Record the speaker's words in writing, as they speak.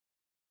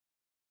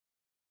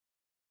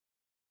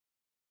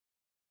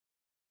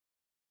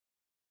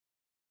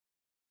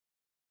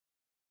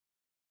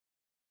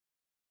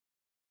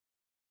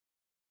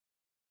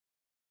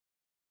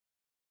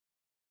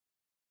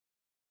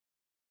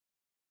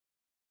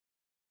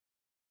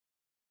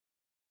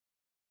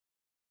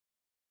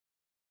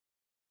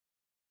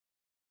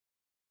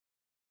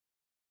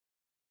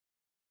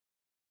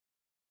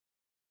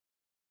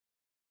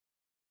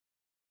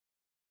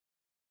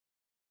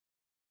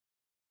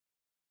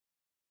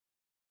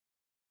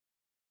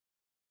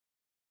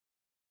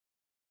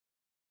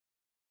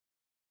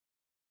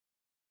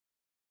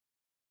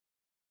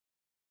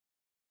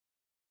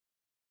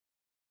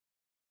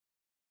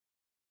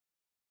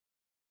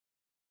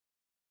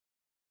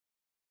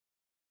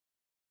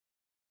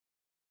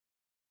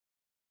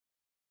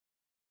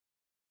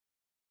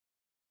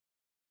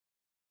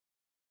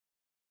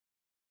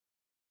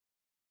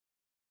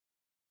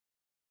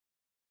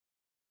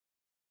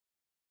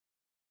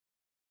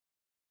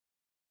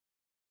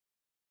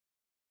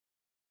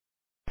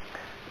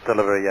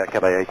Delivery,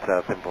 Cathay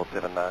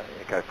 8747,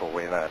 Echo 4,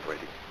 we land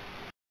ready.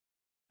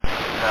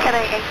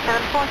 Cathay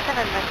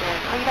 8747,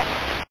 Roger, call you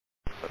back.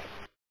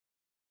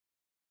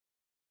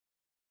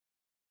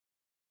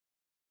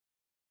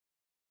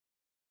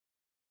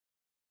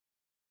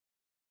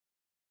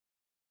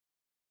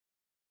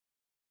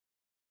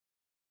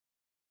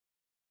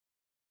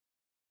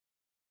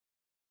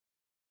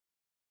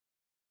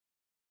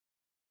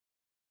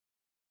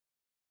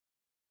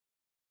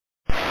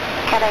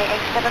 Cathay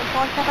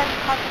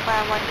 8747, contact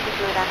ground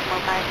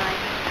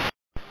 122.55.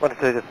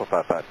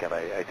 122.55,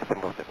 Cathay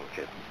 8747,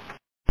 cheers.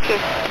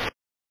 Cheers.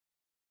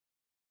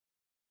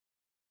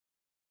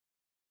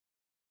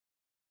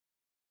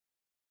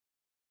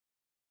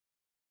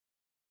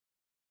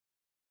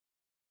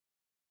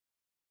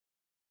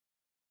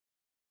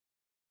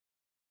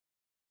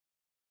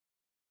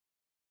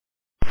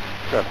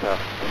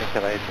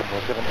 Cathay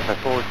 8747,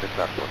 Echo 4, is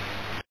successful.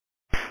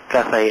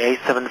 Cathay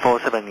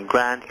 8747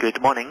 Grand,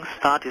 good morning.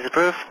 Start is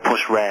approved,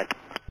 push red.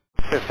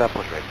 Yes,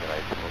 push red, Cathay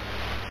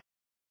 8747.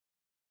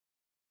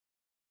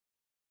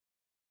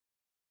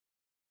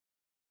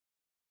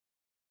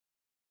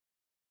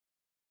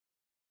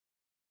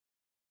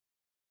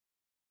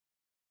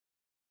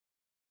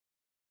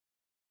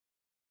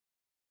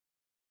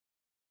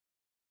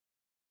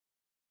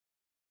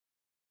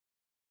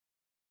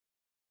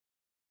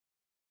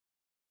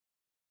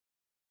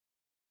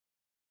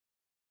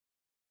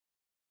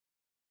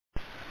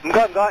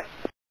 Got.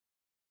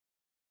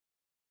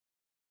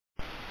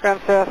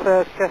 Ground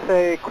South,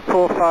 Cathay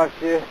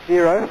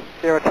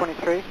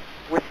 450-023,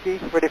 Whiskey,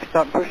 ready for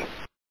start and push.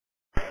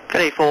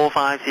 Cathay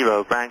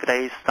 450, Grand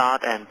Cathay,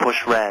 start and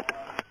push red.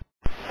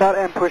 Start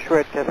and push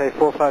red, Cathay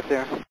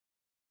 450.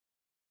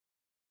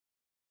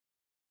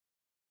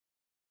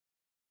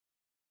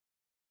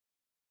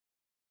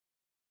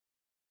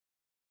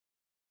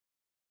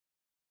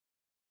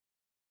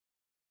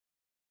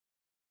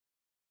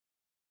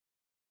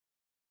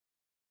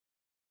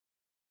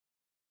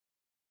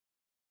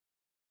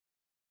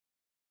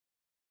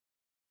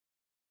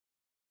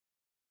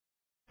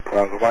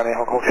 Good morning,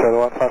 Hong Kong Shadow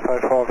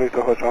 1554,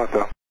 Victor Hotel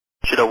Hotel.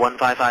 Shadow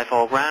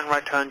 1554 Grand,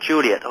 right turn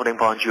Juliet, holding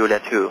point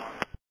Juliet 2.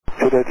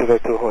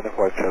 Juliet 2, holding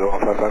point Shadow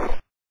 1554.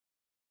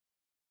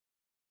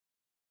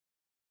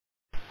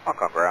 Hong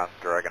Kong Ground,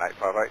 Dragon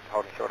 858,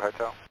 holding short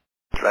hotel.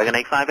 Dragon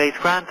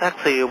 858 Grand,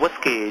 taxi,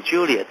 Whiskey,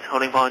 Juliet,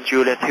 holding point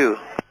Juliet 2.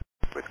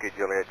 Whiskey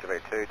Juliet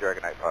 2,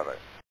 Dragon 858.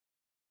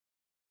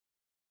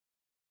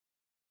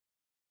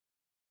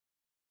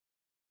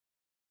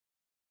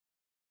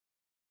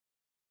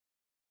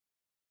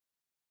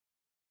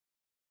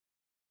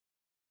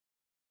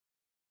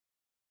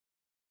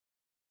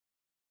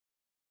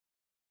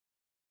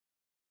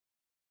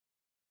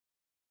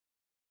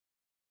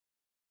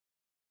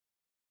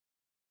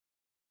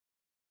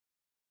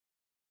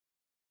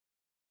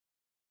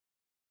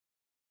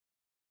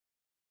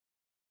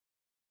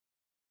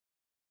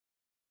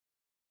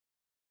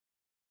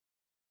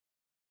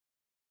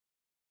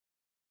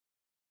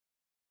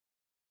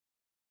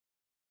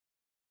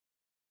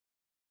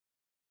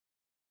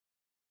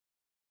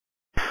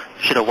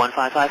 Shadow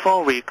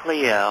 1554, we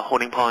clear,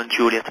 holding point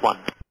Juliet 1.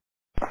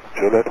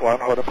 Juliet 1,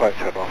 holding point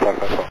Shadow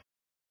 1554.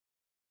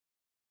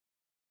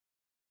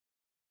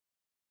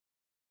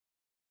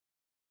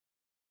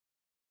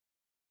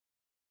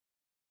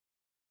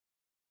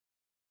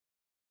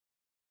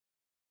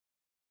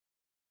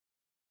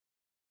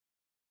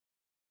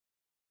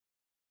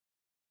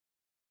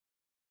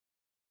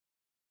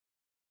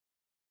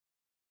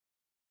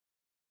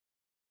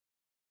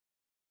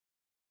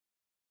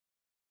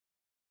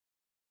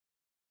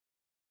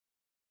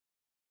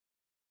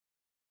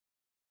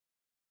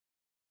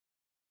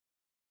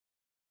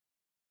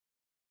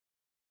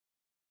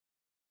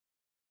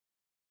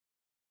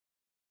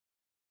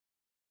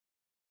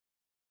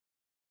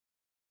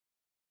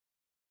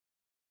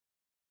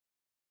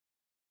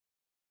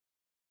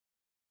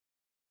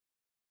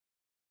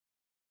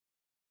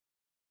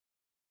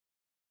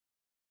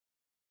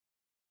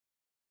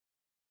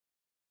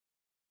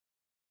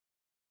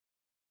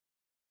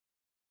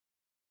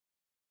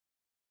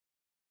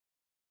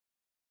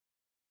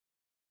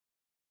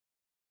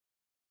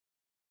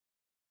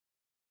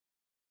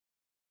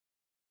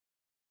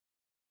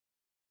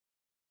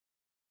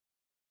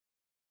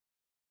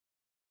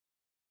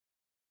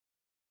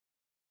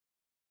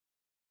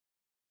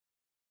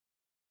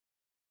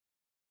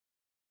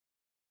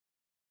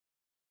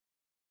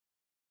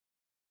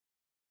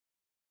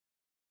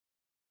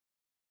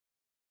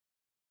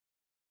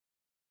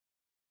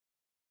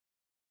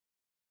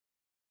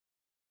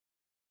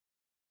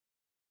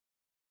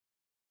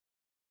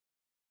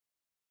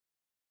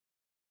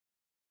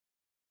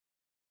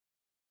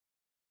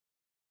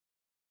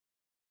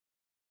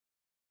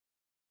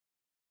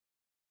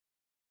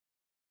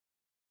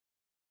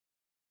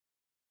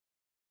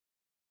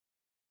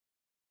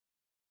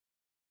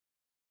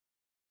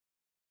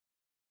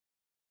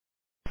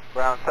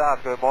 Ground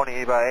South, good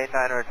morning, EVA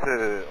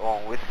 8902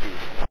 on Whiskey.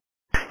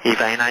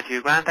 EVA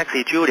 892 Grand,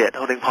 taxi Juliet,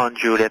 holding point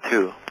Juliet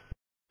 2.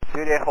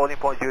 Juliet holding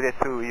point Juliet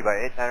 2,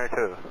 EVA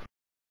 8902.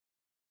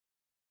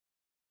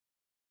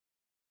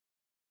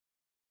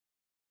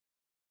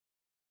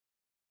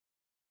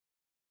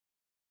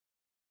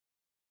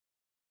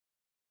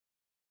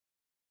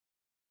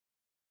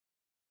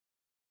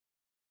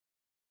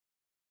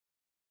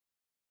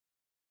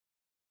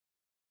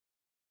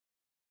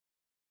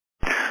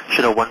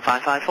 Shuttle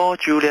 1554,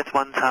 Juliet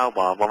 1 Tower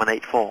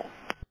 1184.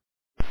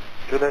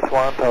 Juliet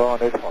 1, Tower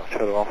 184,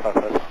 Shuttle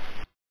 1554.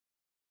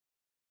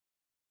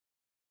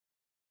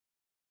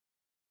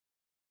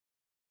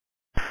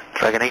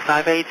 Dragon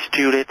 858,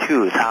 Juliet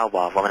 2 Tower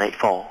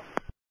 1184.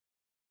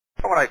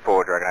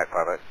 184, Dragon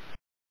 858.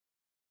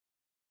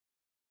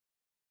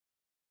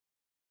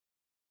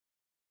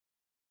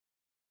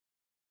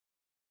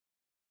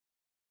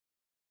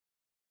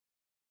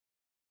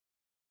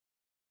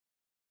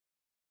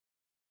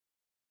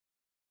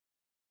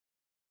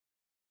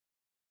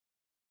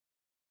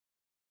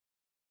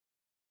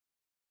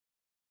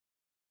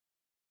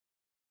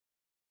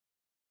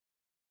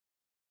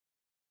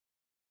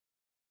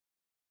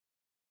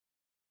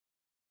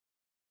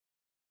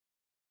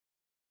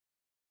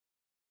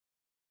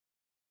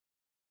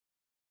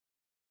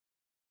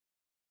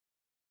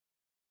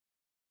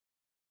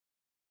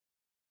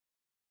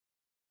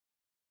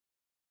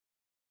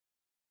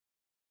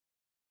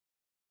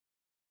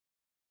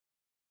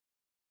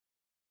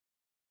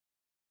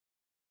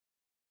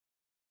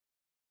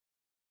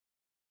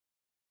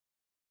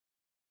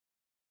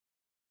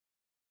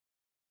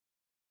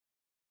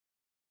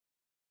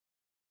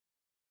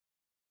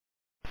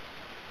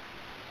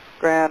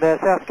 Ground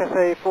South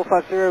Cathay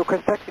 450,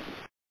 request taxi.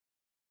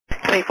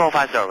 Cathay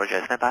 450,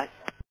 Roger, stand by.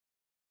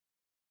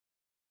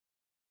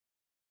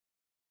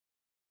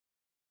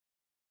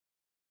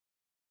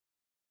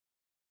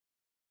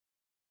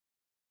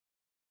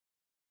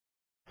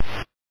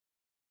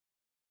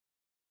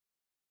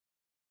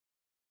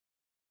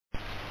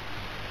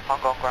 Hong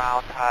Kong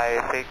ground,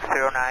 Thai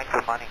 609,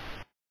 good morning.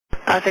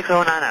 Thai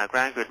 609,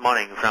 ground good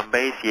morning. From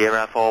base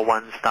Sierra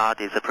 41, start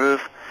is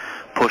approved.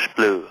 Push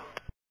blue.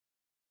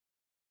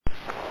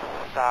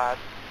 Start,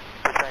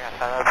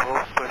 start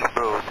approved, push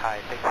blue, Thai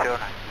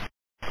 609.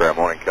 Ground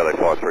morning, Cathay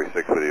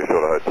 536 with you,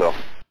 short of hotel.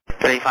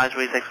 Cathay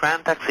 536,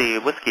 ground taxi,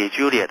 Whiskey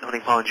Juliet,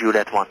 holding point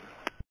Juliet 1.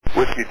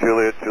 Whiskey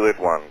Juliet, Juliet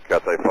 1,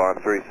 Cathay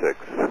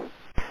 536.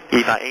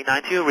 EVA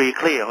 892,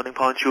 re-clear, holding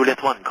point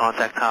Juliet 1,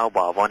 contact Tower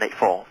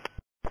 184.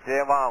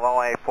 Juliet 1,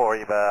 1184,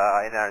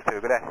 EVA 892,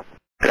 good day.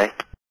 Good day.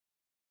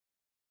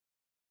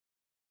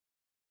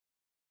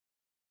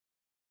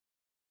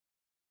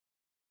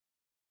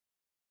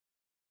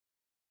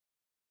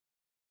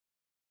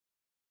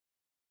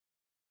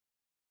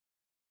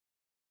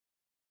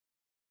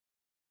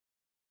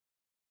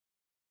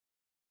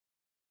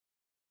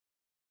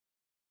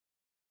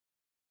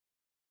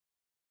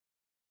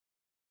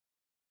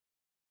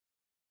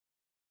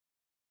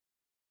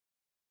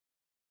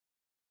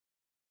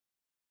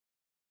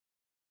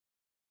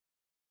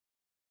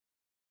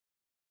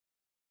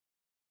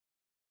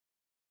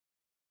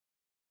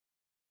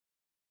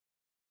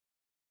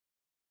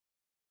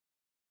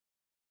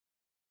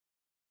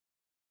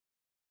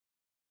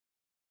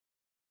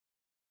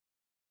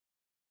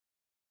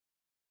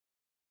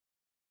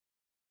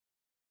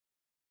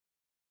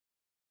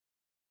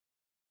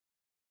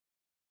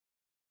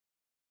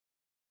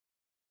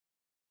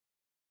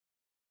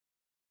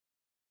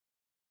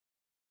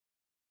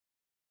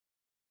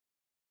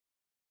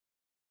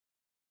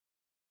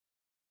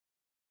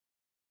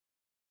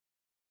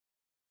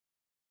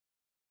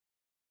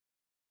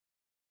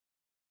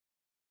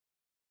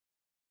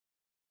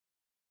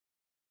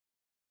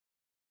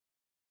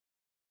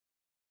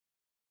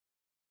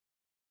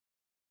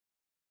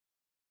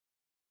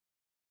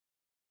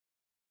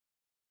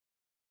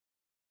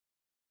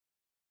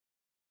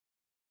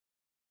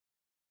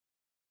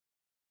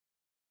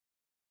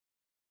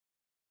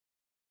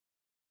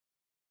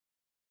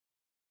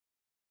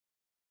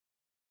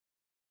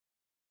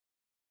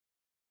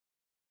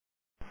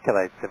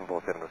 Cathay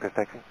 747, request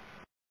taxi.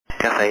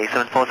 Cathay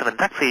 747,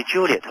 taxi,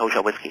 Juliet, hold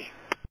short Whiskey.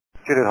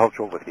 Juliet hold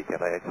short Whiskey,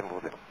 Cathay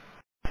 747.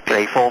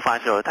 Cathay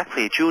 450,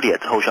 taxi,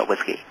 Juliet, hold short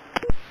Whiskey.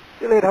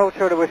 Juliet hold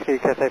short of Whiskey,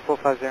 Cathay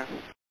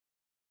 450.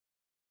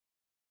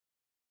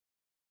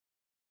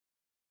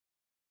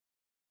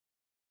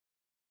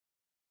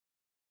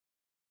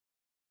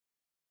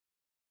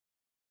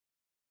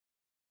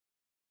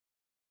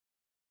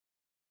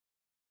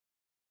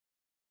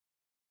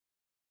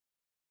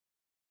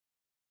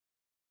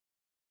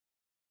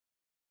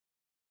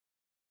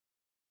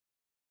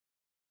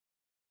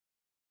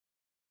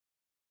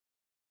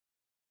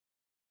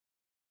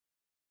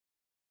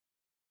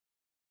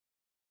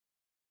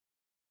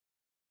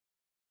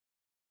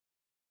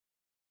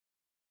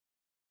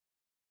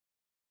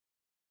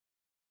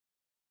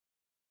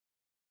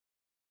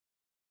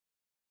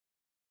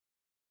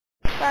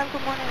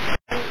 Good morning.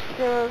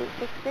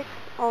 066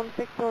 on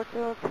Victor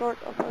to Port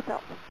of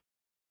Hotel.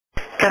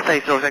 Cathay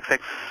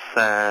 066,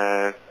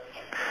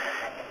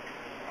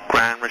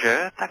 Grand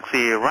Roger,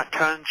 taxi, right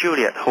turn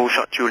Juliet, hold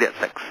short Juliet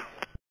 6.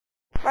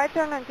 Right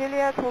turn on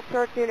Juliet, hold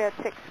short Juliet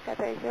 6,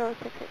 Cathay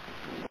 066.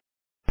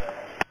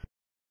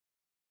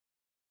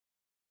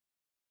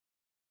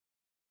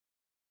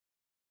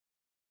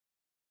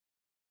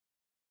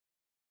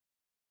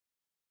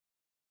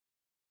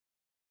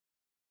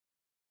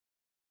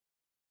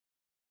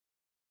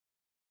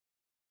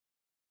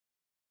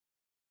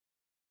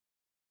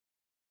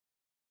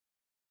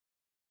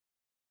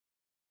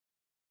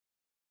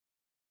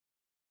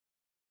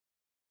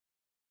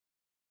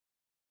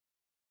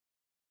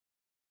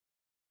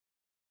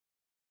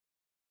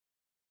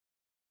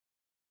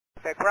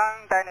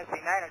 Background Dynasty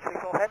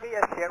 934 Heavy,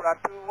 Sierra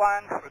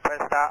 21,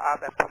 request start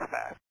up and push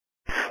back.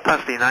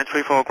 Taxi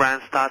 934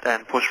 Grand, start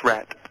and push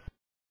red.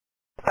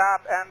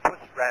 Stop and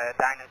push red,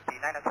 Dynasty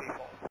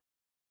 934.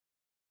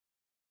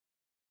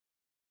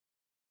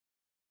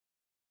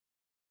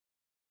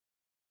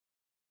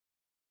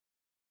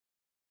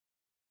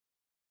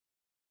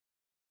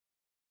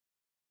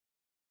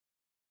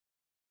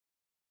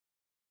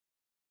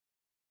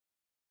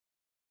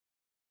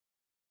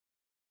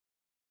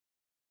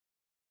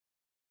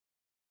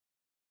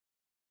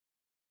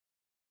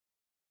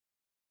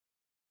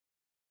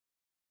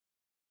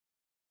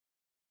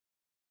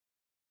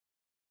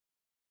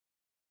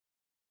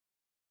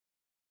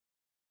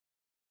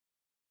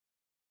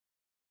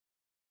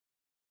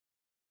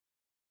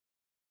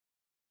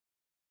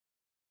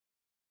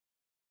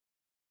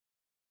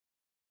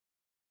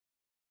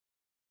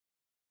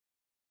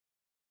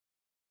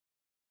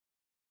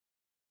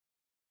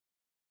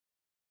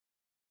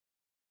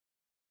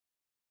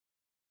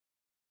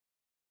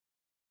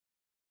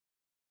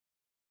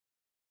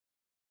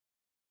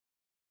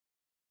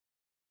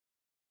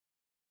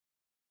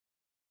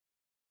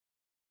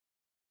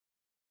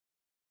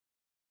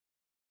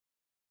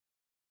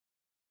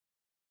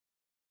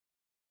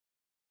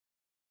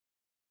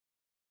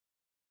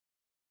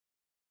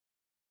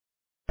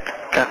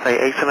 Cathay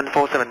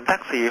 8747,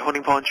 taxi,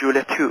 holding point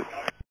Juliet 2.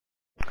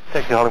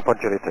 Taxi holding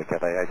point Juliet 2,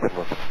 Cathay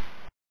 8747.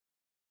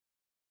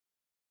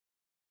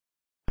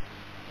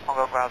 Hong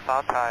Kong ground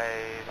south, Thai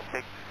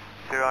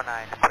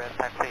 609, press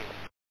taxi.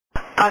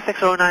 Thai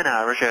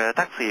 609, Roger,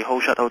 taxi,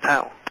 hold short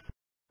hotel.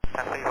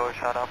 Taxi hold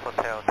short of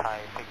hotel, Thai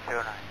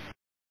 609.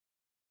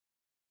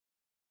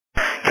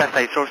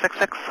 Cathay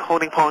 066,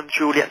 holding point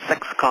Juliet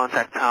 6,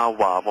 contact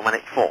Tower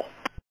 184.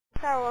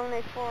 Tower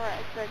 184,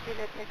 it's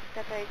Juliet 6,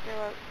 Cathay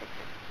 066.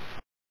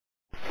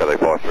 Cathay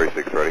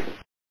 536 ready.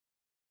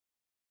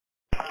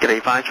 Cathay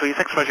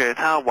 536, Roger,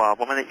 Tower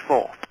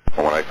 184.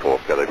 184,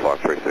 Cathay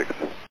 536.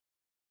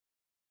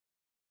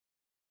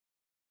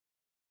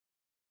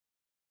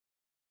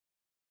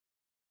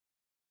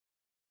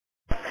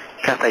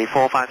 Cathay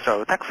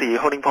 450, taxi,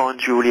 holding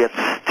point Juliet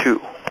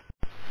 2.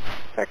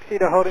 Taxi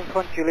to holding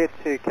point Juliet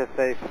 2,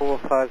 Cathay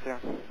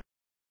 450.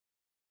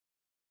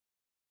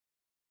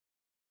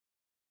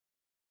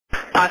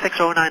 Thai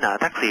 609,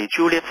 taxi,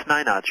 Juliet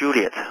 9,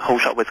 Juliet,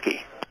 hold short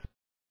whiskey.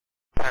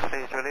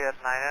 Taxi Juliet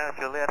 9,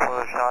 Juliet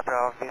hold short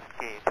of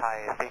whiskey,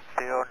 Thai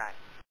 609.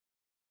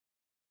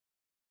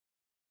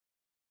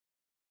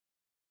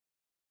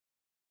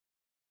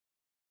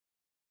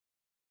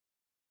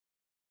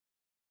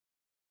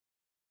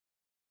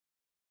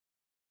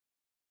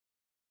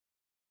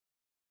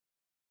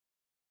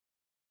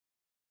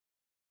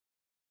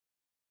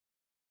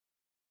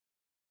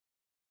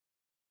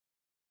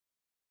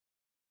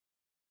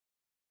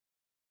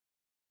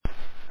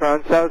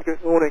 Ground south,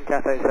 good morning,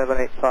 Cathay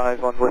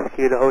 785 on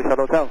Whiskey to hold short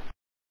hotel.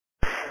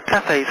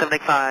 Cathay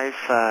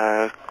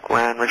 785,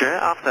 Grand Roger,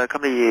 after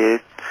company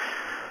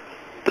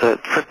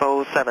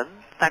 777,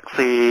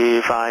 taxi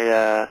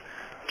via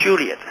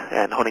Juliet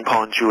and holding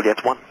point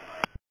Juliet 1.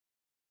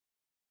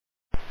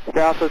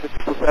 Ground to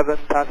 777,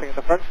 passing in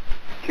the front.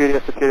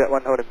 Juliet to Juliet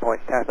 1 holding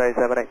point, Cathay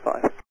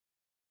 785.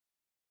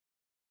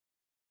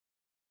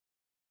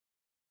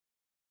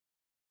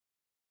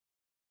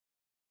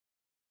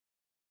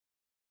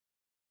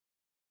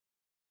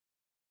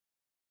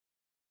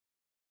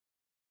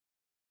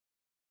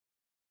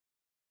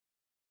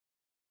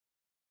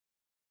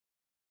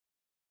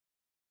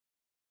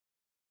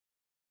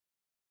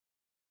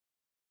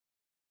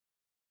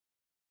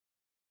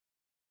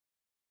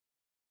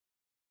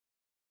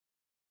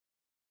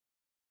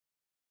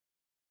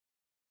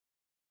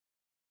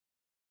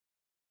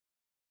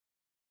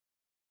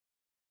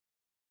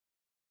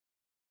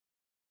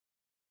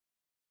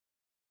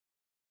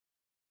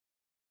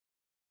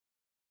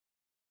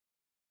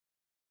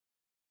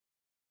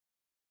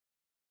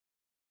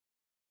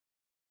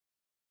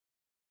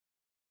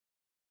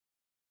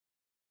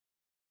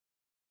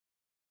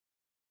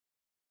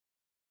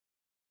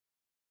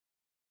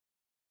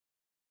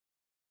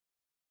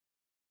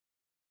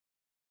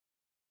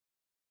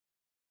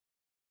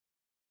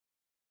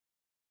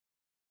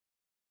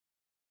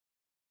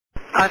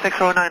 Thai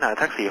 609,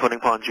 taxi, holding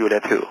point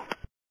Juliet 2.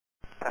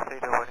 Taxi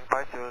to holding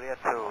point Juliet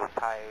 2,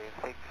 Thai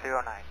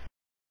 609.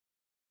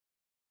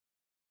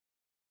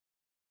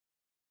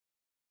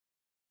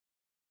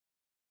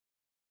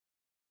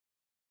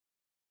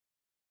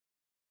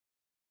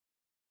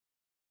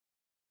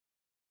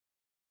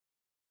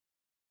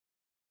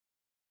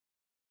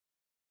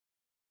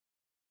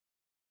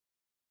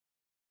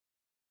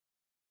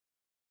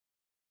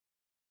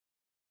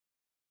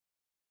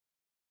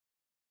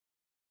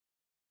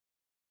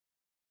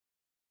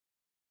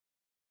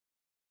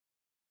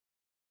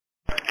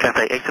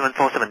 Cathay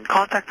 8747,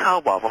 contact Tower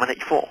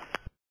 184.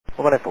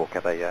 184,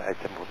 Cathay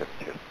 8747,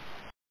 cheers.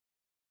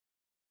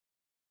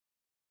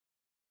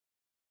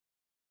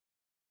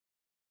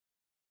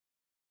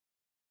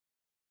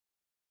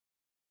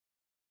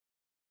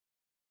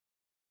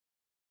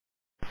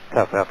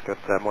 South,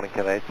 good morning,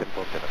 Cathay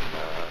 8747,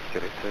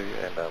 Juliet 2,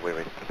 and we're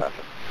ready for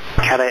departure.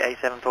 Cathay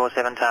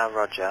 8747 Tower,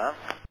 roger.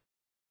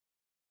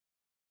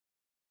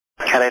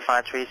 Cathay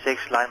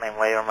 536, line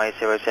mainway runway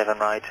 07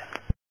 right.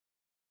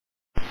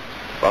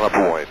 Final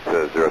point,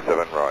 07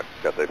 right,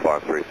 Cathay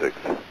 536.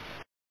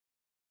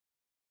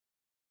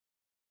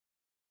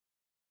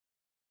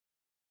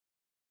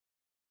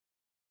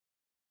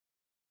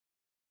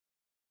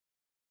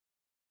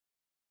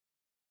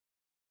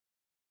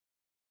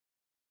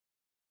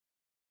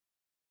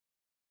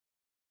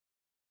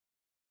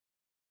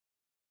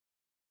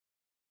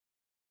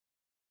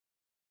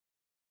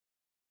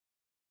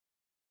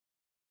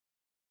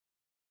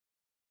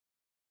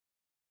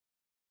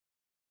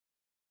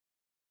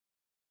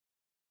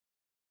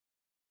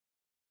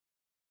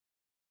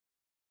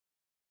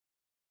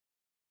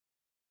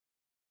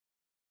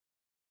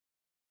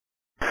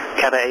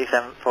 Cathay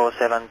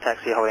 8747,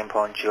 taxi holding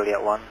point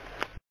Juliet 1.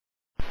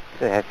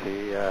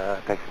 Taxi,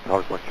 taxi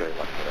hold point Juliet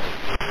 1, Cathay.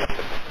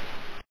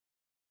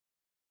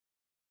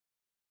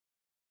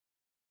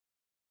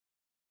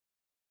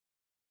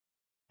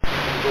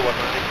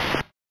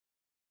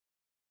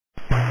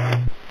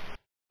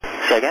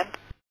 Say again?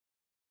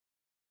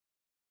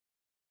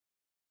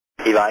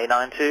 Eva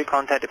 892,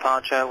 contact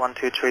departure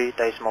 123,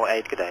 decimal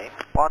 8, good day.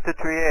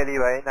 123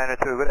 Leeway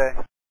 902, good day.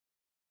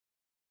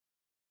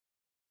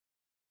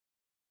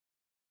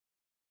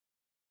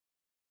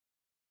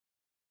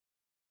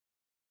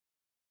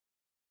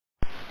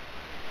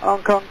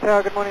 Hong Kong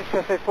Tower, good morning,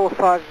 Cathay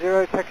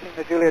 450, taxiing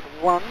the Juliet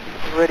 1,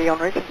 ready on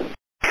reach.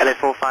 Cathay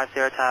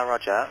 450 Tower,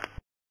 roger.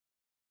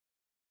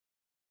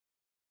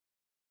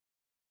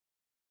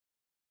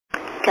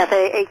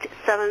 Cathay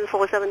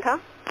 8747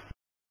 Tower.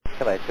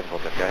 Cathay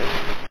 8747, go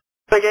ahead.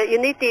 Roger, you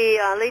need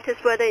the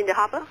latest weather in the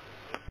harbour?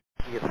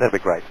 Yes, that'd be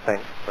great,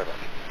 thanks very much.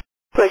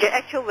 Roger,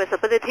 actual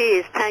visibility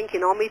is 10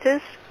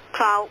 kilometers,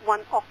 cloud 1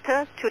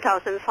 octa,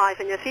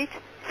 2,500 feet,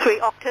 3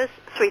 octas,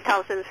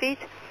 3,000 feet,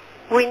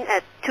 wind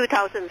at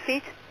 2,000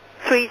 feet,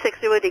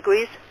 360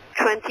 degrees,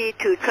 20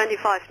 to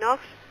 25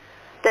 knots.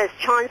 There's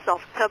chance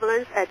of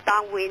turbulence at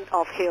downwind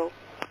of hill.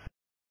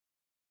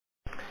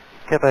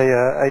 Cathay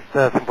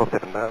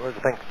 8747, Roger,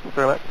 thanks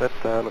very much,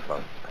 that looks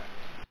nice.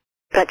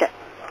 Roger.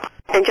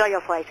 Enjoy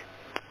your flight.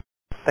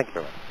 Thank you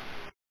very much.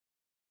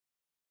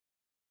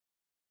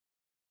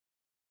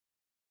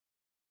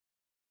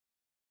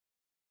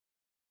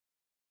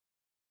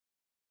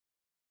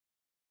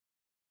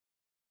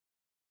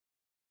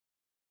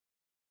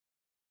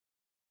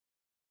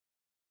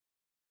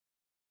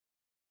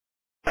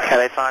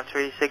 Cathay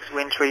 536,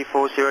 wind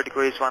 340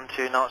 degrees,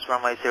 12 knots,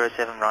 runway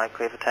 07 right,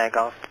 clear for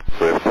takeoff.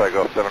 Clear for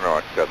takeoff, 7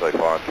 right, Cathay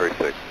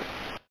 536.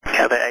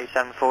 Cathay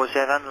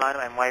 8747, line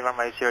and way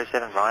runway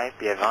 07 right,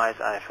 be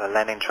advised I have a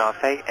landing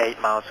traffic,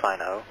 8 miles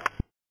final.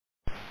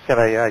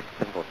 Cathay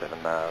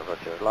 8747,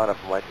 roger, line up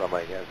and wait,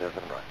 runway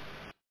 07 right.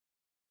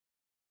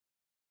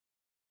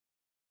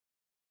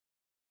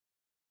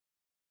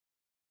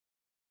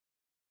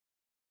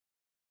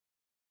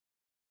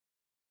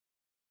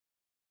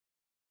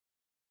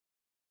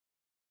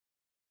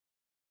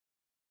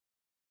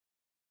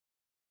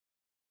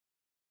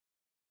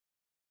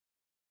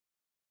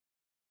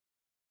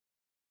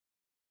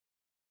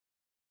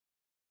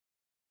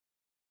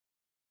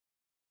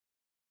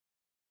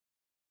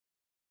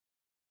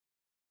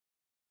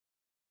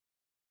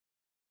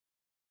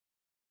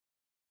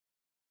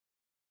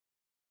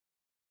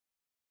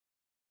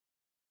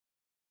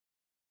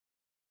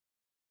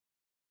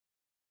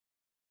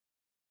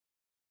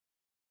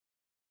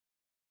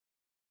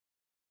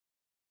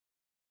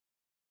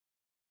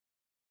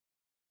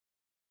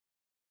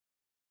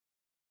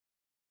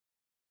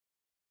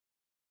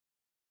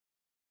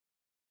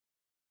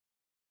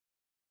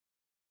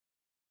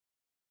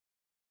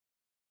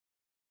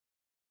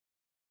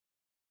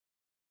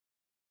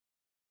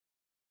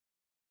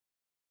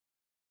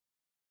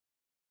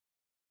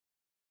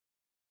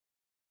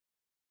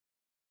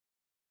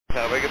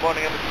 Cathay, good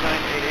morning, Embassy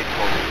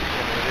 9884.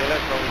 Coming to the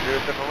left, runway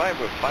 07 right,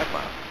 with 5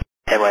 miles.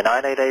 Runway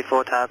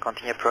 9884 tower,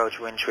 continue approach,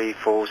 wind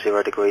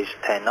 340 degrees,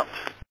 10 knots.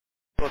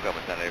 Welcome,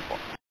 1084.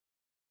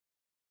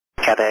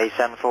 Cathay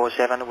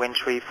 8747, wind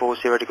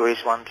 340 degrees,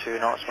 12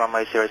 knots,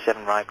 runway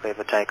 07 right, clear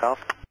for takeoff.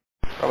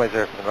 Runway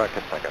 07 right,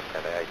 can take up,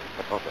 Cathay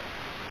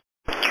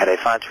 8747. Cathay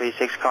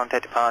 536,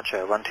 contact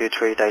departure,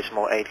 123,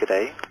 decimal 8, good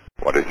day.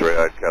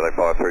 1238, Cathay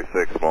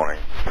 536, morning.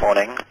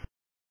 Morning.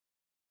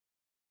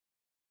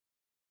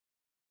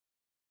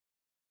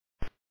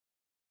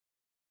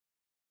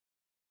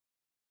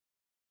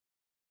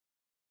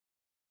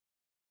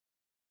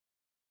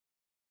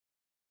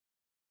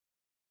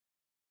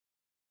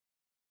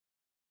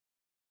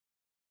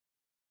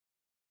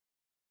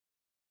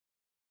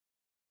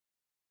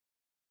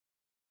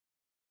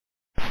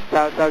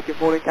 Tower, good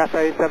morning,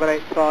 Cathay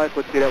 785,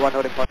 with Juliet 1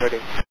 holding point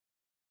ready.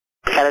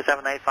 Cathay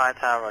 785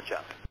 Tower, roger.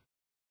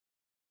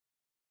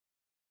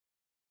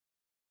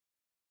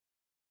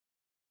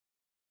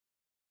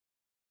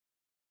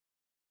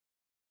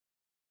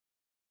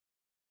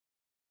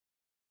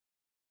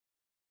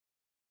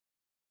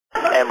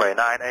 Emery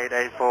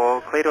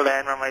 9884, clear to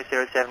land, runway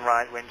 07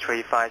 right, wind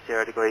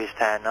 350 degrees,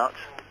 10 knots.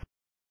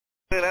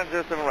 Clear land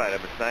 07 right,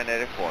 Emirates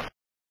 9884.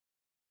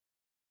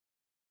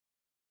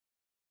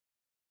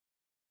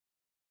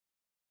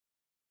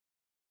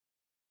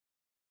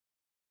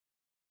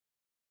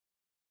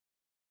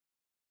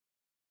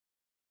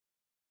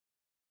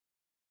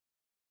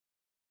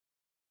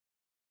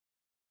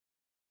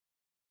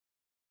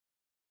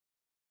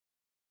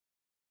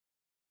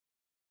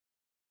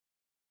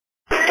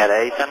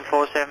 Cathay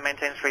 747,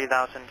 maintain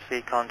 3000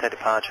 feet, contact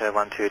departure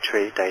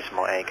 123,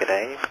 decimal 8,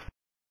 Cathay.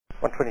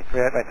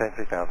 123, maintain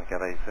 3000,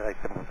 Cathay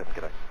 8747,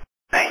 Cathay.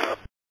 Hey.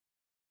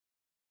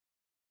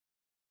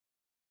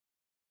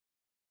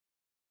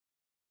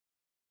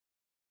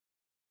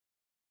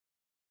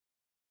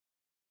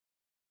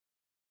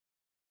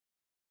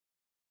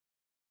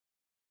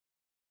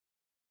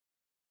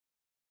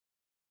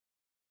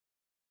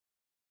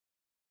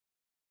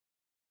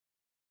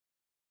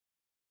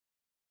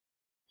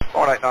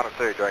 Alright,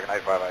 902, Dragon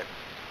 858.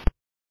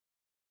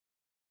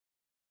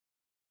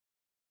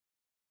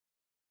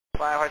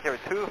 Fly Hotel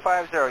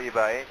 250,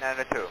 eBay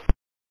 892.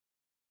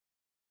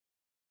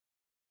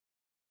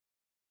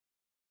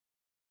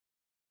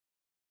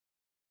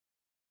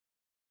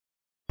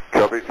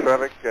 Copy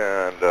traffic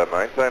and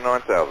maintain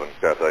 9000,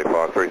 Cathay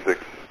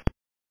 536.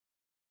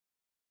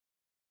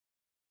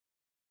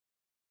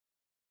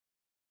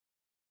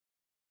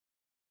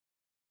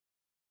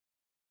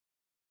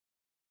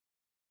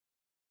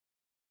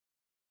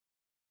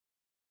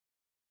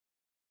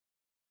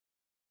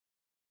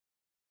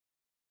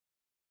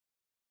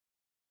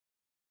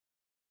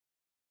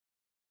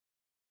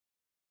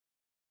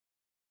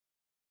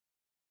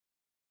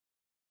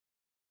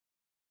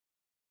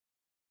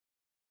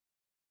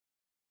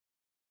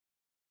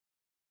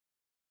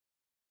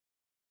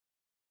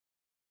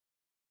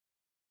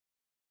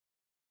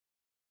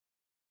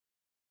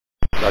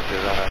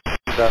 Roger,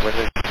 done with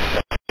it.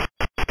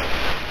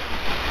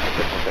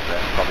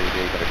 Probably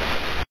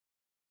the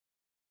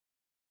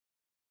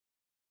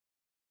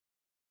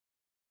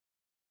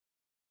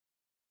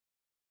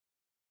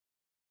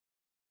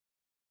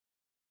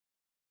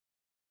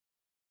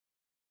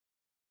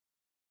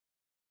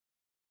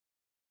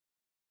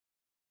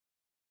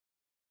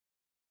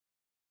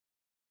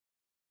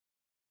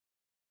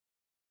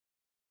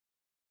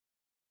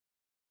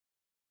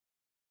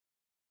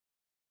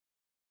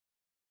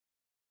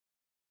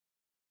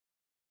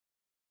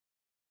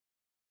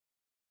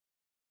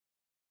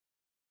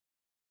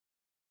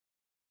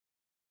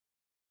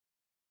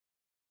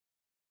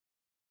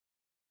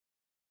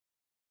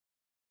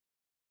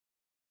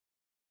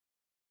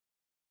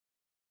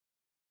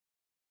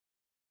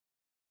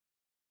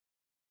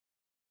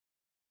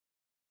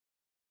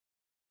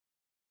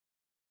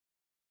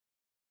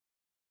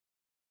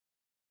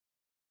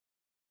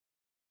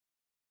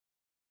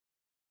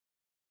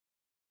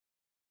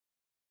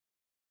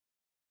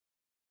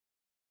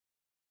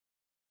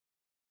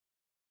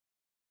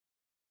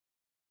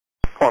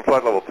Come on,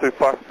 flight level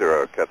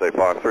 250, Cathay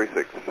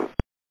 536.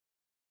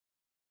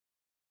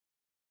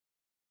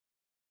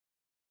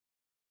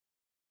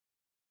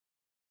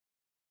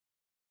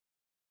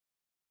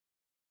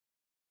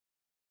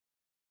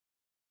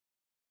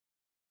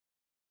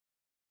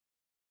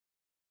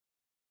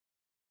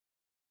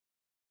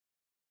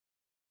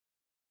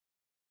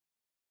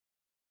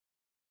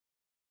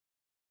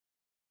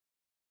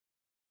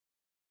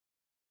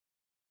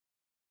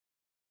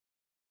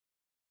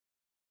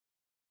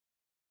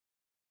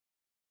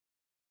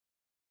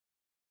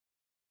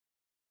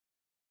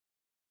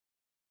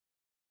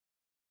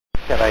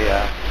 Cathay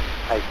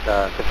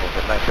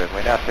 8747,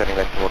 we're now turning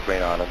left toward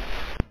Green Island.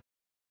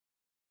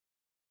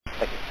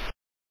 Thank you.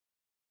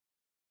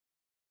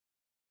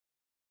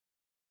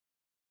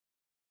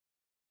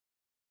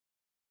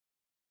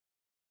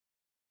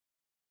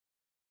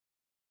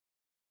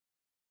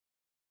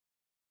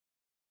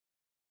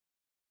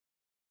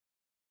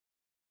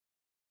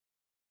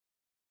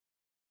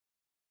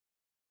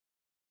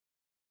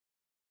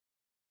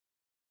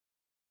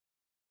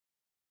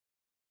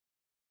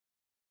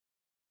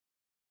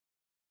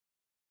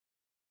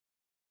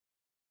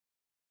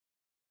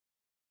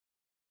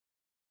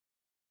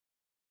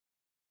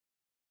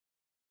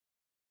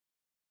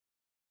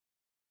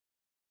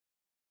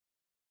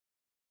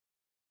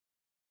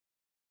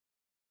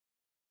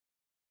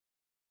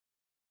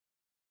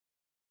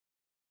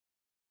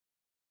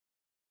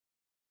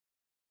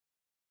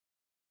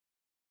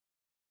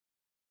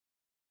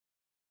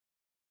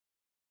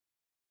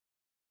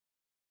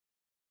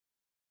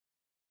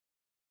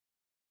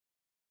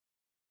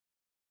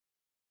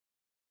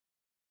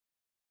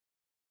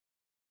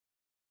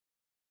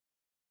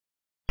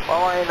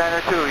 Fly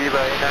 892,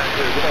 eBay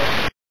 892, good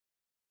day.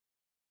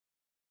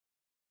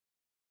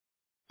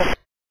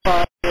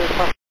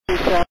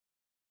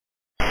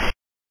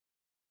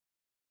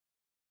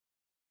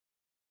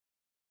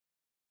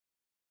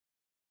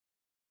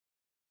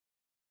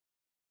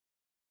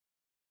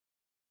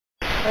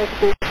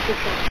 ATC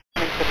position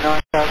coming to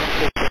 9,000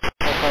 feet.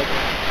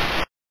 450.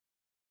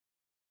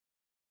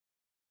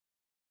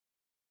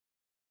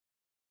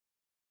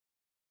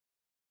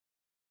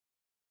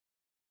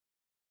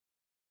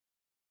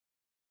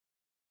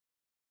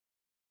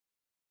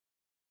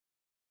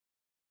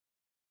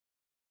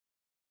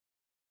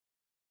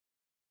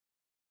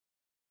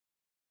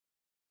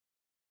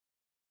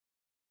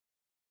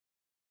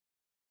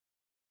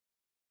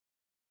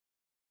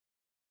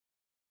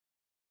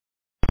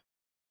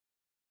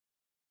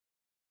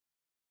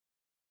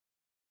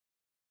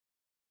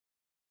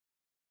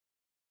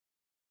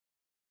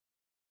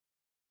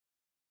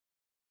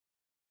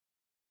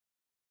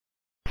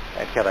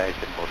 And Cathay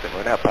 747,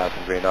 we're now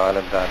passing Green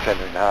Island,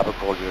 transferring the harbour,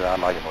 call you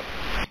Lagomont.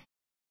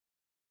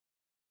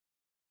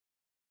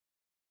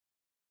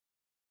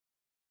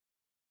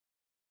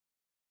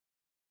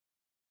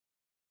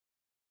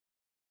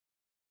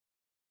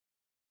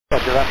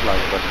 Roger that,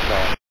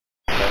 Lagomont.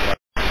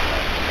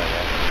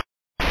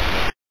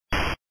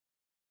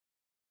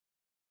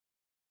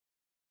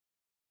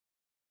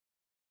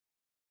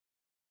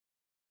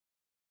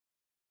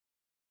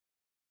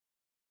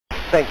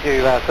 Thank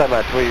you so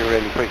much. We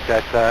really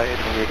appreciate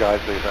everything you guys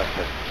do.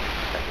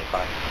 Thank you.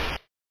 Bye.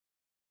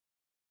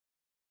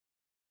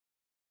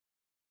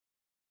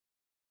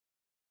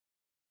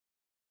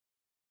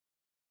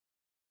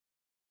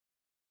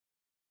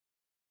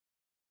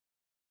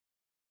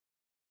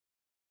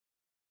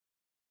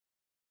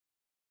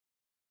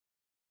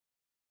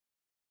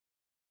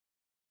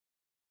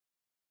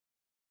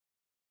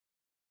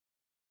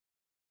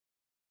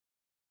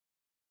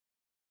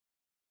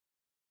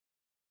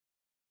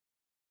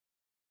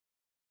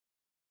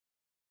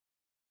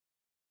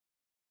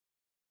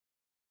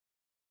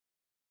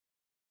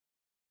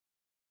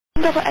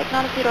 Double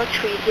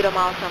 89030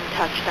 miles from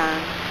touchdown.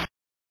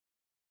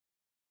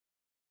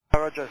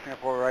 Roger,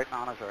 Singapore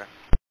 89,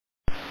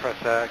 Press,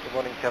 good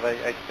morning, Cathay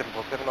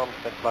 8747 on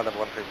flight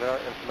level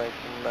 130,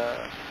 information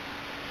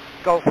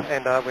Golf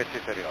and we're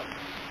 230 knots.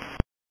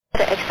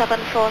 The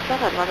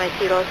X747, runway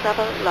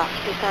 07, left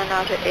descend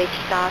now to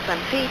 8,000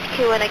 feet,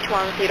 QNH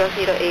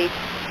 1008.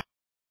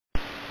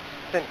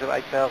 Send to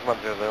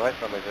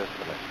 8,1008, runway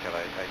 07,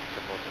 Cathay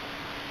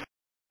 8747.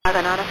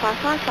 Dragon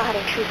 955, fly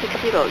heading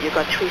 260, you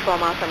got 34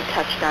 miles from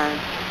touchdown.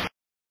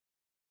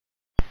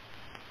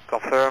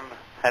 Confirm,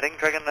 heading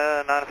Dragon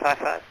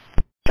 955.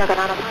 Dragon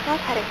 955,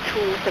 heading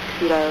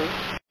 260.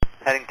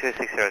 Heading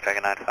 260,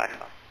 Dragon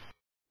 955.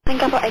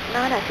 Singapore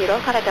 890,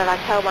 contact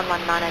director 119.5.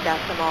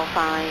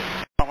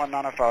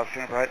 1195,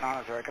 Singapore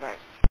 890, good day.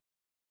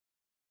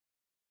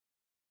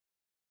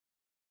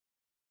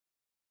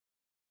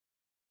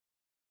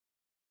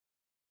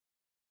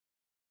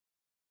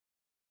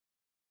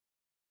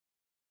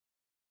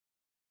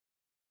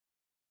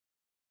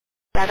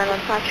 Dragon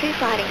 153,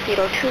 fly heading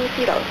 020,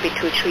 speed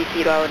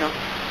 230 knots.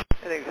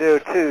 Heading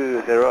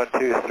 020 and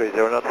 230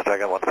 knots,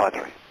 Dragon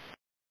 153.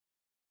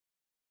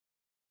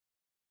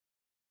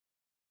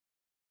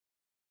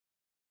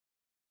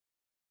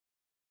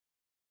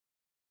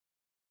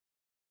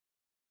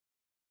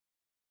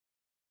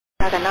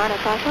 Dragon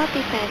 955,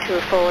 descend to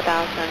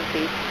 4,000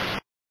 feet.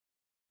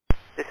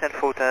 Descend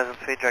 4,000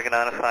 feet, Dragon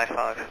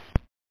 955.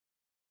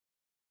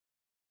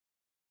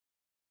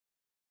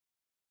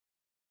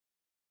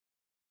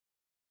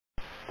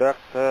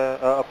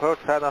 Approach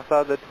China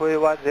Southern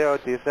 310,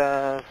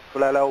 descend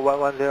flight level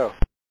 110.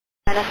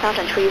 China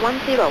Southern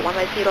 310,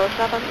 runway 07,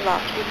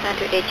 left descend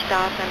to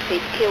 8,000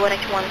 feet,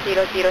 QNH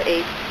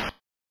 1008.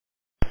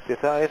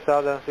 Descend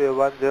 8,000 feet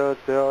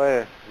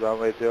 1008,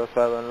 runway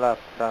 07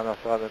 left, China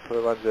Southern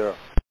 310.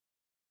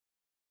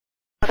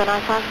 Dragon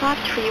 955,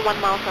 31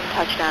 miles from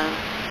touchdown.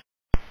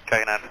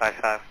 Dragon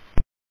 955.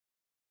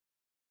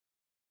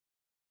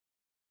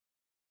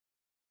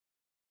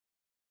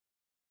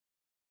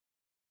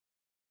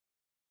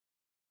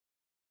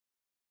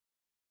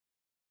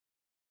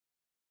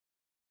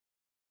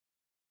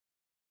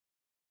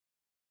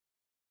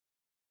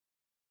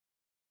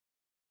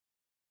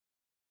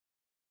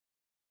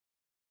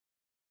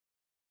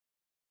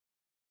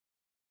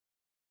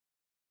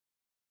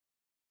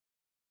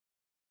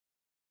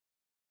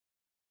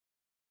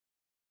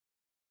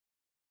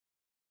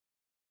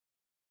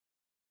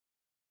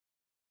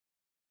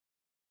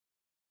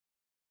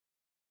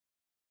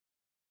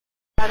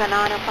 Dragon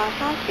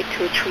 955, speed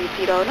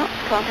 230 knots,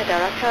 contact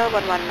director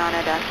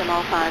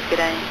 119.5, good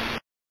day.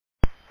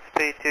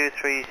 Speed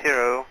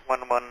 230,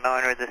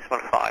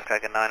 119.5,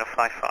 Dragon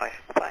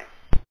 955. Bye.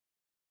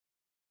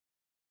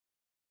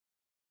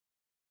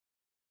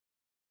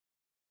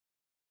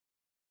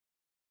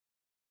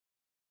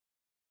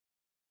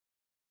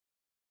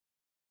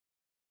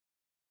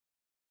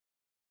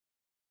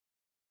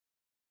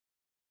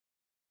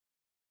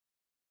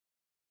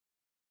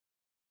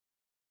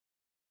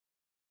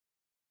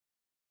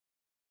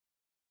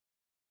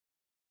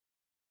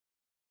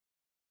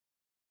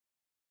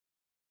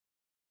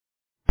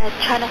 At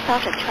China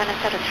Southern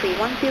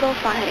 310,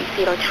 fly heading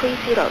 030,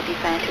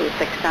 descend to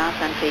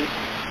 6,000 feet.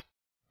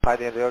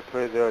 Heading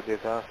 030,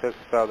 descend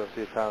 6,000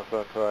 feet, China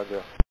Southern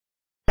 210.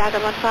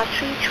 Dragon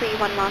 153,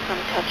 31 miles from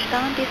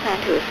touchdown,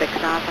 descend to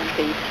 6,000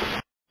 feet.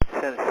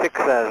 Descend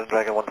 6,000,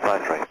 Dragon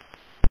 153.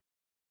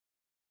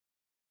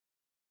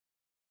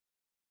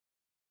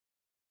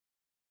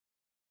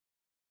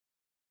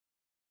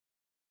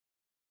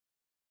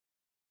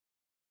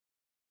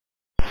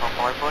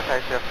 Convoy Post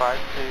Asia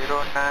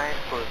 509,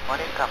 good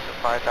morning, come to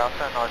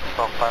 5,000, north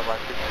from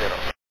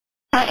 5160.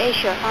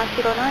 Asia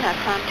 509,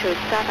 climb to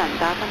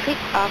 7,000 feet,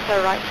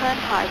 after right turn,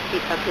 high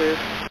speed approved.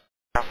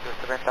 Come to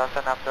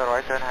 7,000 after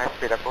right turn, high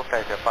speed approved,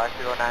 Asia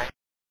 509.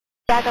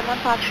 Dragon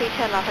 153,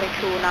 turn left heading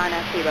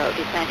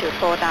 290, descend to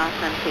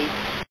 4,000 feet.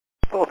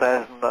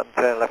 4,000 and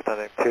turn left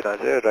heading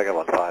 290, Dragon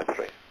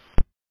 153.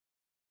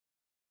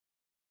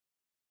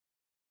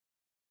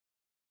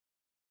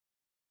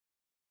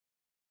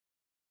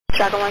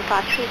 Dragon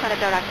 153, Contact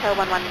Director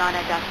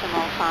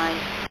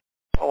 119.5.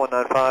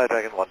 195,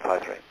 Dragon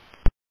 153.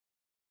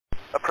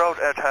 Approach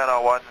Air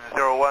China 101,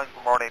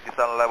 good morning,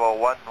 descent level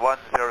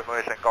 110,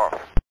 information golf.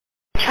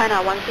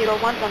 China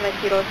 101, runway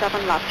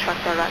 07, left track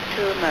direct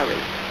to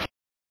Murray.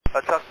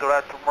 Truck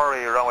direct to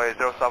Murray, runway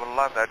 07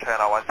 left, Air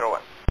China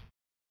 101.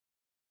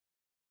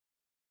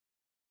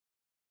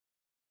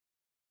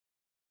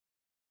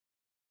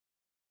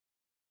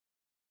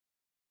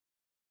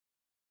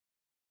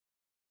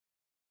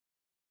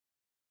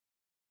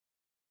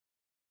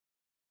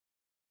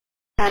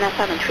 China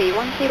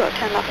 7310,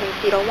 turn left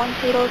heading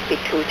 010,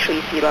 speed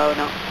 230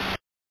 knots.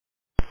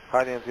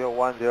 Heading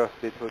 010,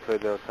 speed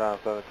 230, China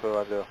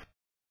 7310.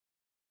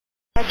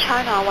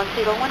 China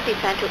 101,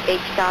 descend to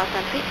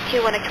 8,000 feet,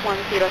 QNH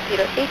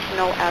 1008,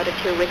 no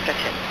altitude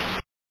restriction.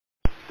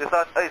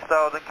 Descent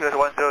 8,000, QNH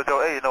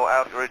 1008, no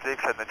altitude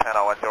restriction,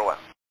 China 101.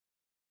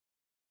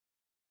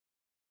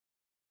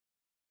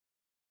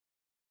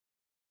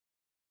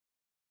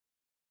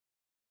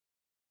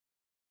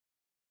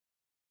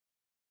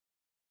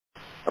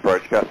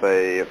 Approach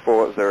Cathay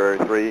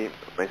 403,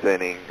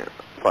 maintaining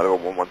flight level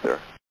 110.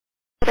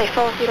 Cathay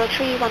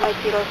 403, runway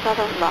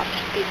 07, left,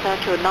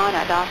 descend to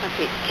 9,000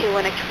 feet,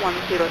 QNH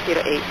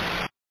 1008.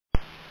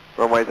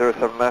 Runway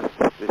 07 left,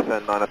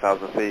 descend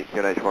 9,000 feet,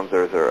 QNH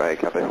 1008,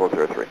 Cathay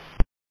 403.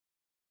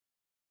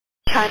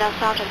 China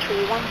Southern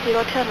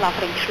 310, turn left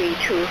heading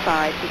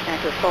 325,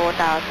 descend to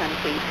 4,000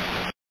 feet.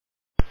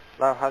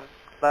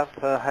 Left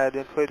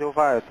heading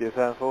 325,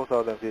 descend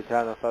 4,000 feet,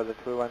 China Southern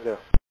 310.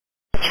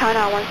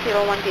 China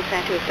 101,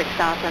 descend to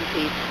 6,000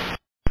 feet.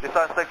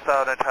 Descent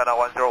 6,000, China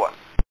 101.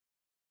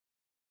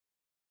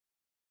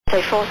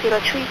 Cathay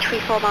 403,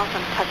 34 miles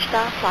from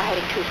touchdown, fly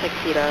heading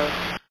 260.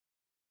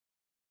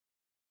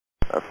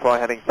 Fly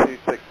heading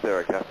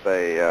 260,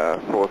 Cathay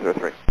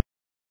 403.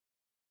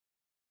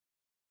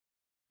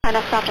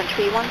 China Southern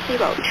 310,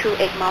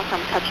 28 miles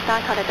from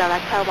touchdown, contact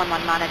director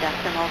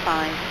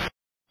 119.5.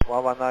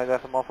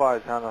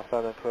 119.5, China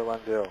Southern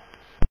 310.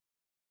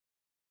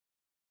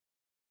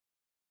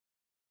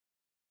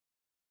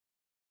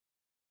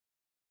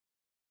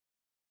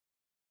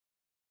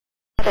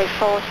 Cathay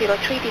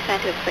 403,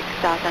 descend to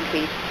 6,000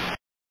 feet.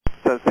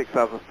 Descend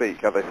 6,000 feet,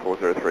 Cathay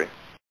 403.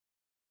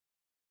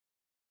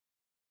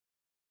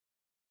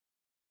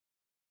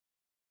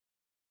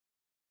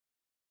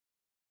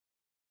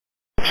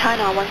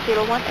 China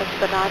 101,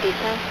 expedite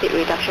descent, speed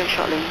reduction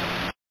shortly.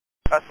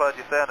 As per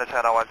descent,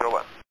 China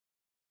 101.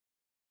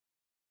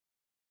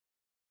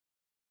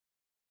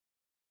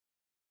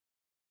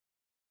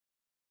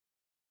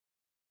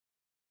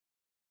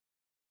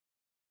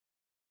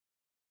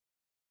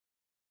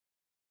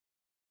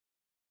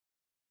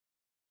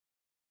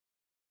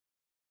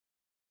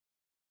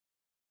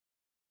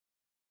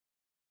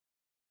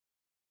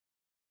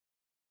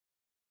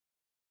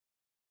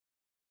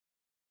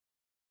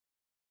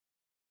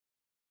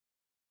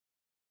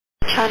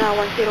 China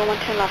 101,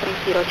 turn left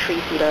heading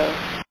 030.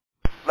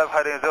 Left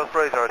heading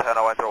 030,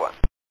 China 101.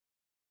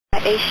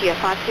 Asia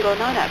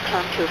 509,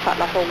 climb to flight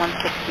level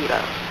 160.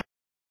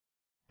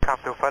 Come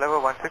to flight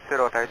level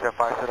 160, Asia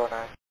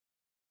 509.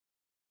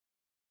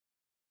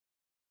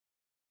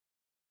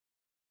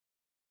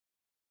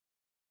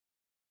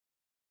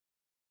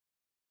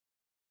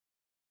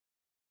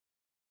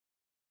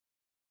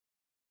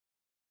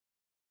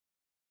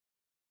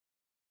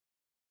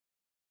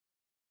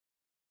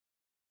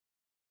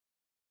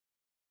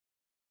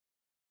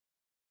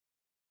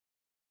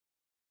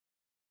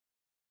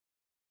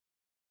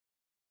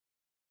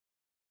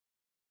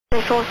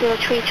 Cathay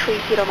 403,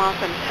 30 miles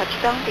from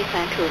touchdown,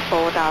 descend to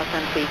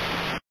 4,000 feet.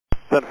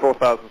 Descend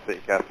 4,000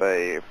 feet,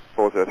 Cathay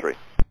 403.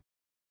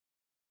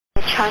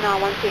 China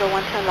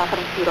 101, turn left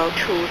heading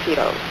 020.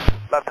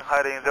 Left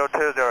heading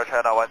 020,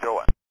 China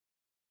 101.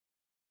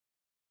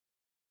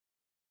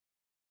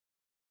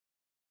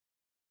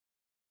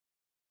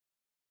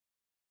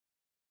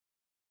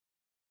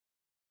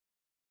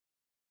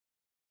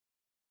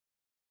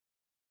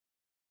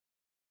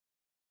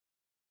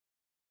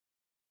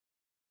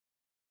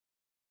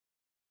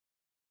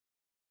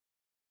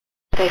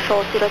 Cathay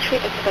 403,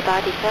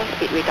 expedite descent,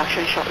 speed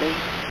reduction shortly.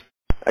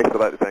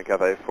 Expedite descent,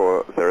 Cathay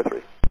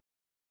 403.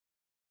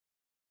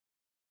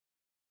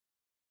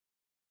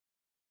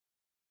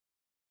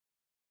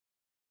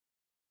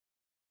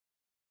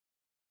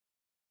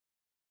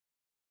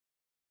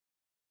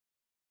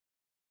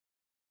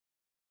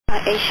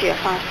 Asia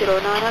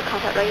 509,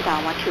 contact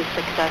radar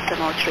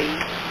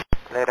 126.03.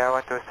 Radar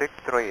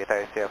 1263,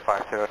 Asia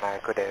 509,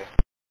 good day.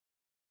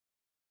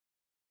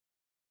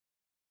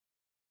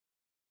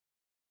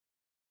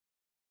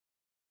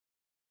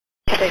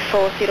 Cathay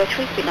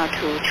 403, speed now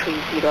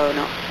 230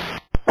 knots.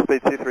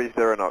 Speed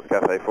 230 knots,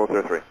 Cathay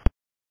 403.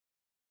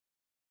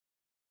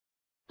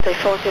 Cathay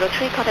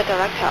 403, contact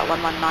director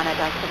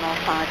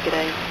 119.5, good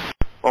day.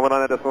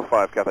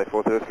 119.5, Cathay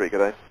 403, good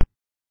day.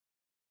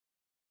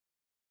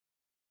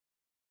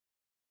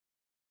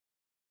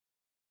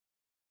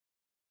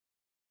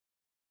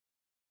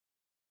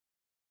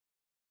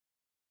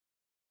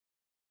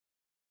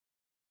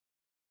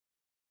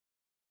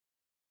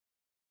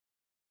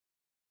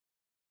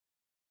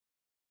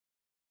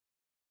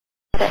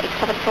 Cathay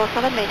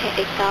 8747, maintain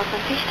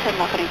 8,000 feet, turn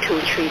left heading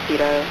 230.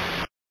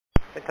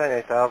 Maintain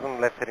 8,000,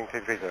 left heading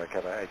 230,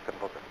 Cathay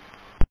 8747.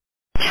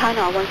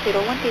 China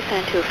 101,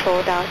 descend to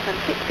 4,000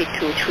 feet, speed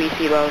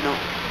 230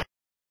 knots.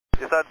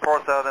 Descend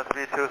 4,000,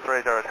 speed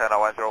 230,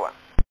 China 101.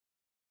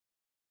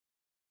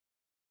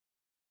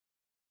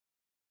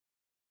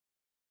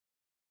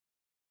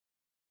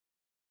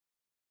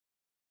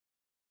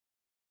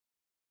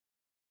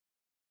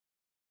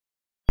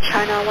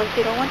 China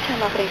 101, turn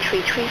left heading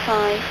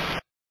 335.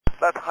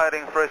 Left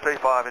heading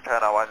 335,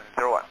 China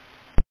 101.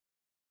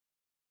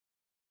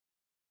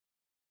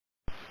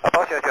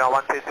 Approach China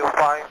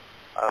 1305,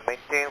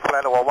 maintain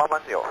flight level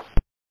 110.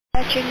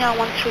 China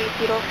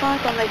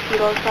 1305, runway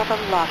 07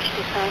 left,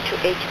 descend to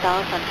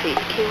 8,000 feet,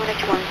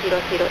 QNH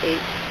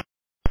 1008.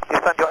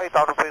 Descend to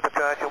 8,000 feet,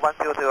 QNH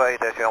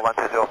 1008, China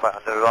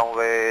 1205, and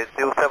runway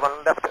 07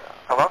 left.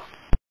 Hello?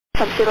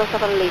 From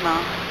 07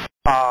 Lima.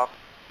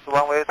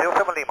 Runway 07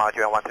 Lima,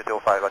 China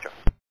 1205, roger.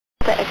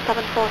 The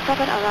X747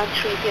 around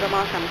 30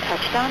 miles from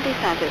touchdown,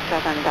 descend to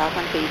 7,000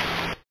 feet.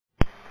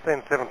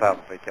 Descend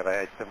 7,000 feet,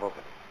 Cathay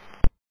 8747.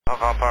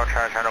 Approach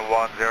China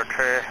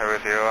 103,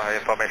 with you,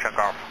 information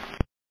Golf.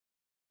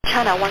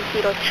 China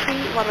 103,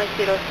 runway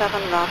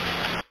 07 left.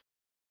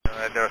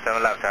 07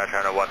 left,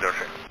 China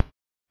 103.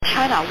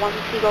 China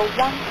 101,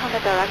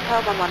 contact director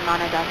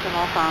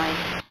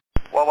 119.5.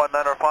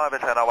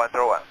 119.5, China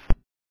 101.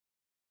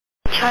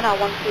 China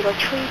 103,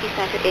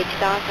 descend to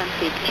 8,000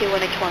 feet,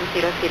 QNH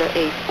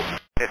 1008.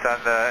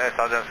 Descend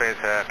 8,000 feet,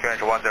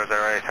 QNH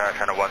 1008,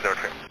 China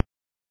 103.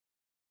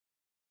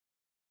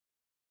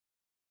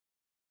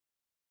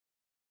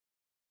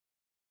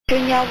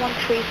 Junior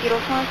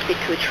 1305, speed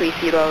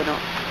 230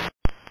 knots.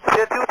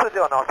 Speed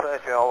 230 knots,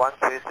 China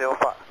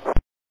 1305.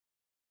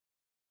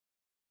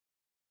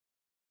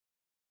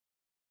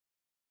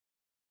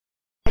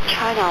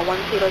 China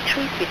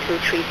 103, speed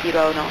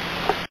 230 knots.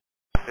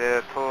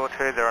 Speed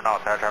 230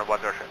 knots, China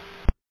 103.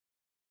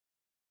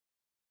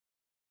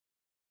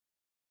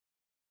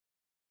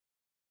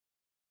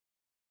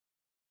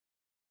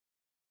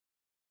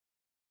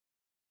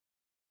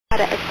 At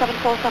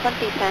X747,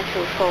 descend to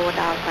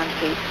 4,000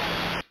 feet.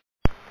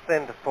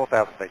 Descend to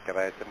 4,000 feet,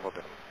 Cathay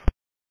 8747.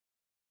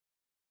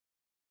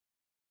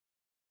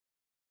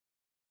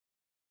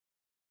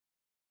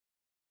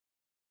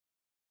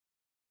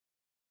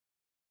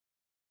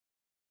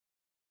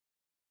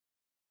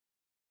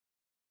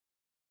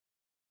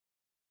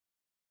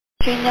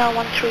 Junior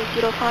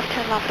 1305,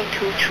 turn left heading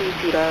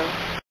 230.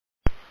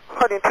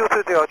 Heading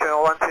 230, China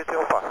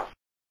 1305.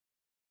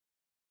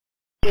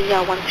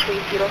 Junior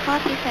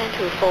 1305, descend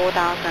to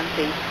 4,000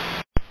 feet.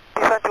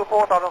 Descend to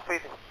 4,000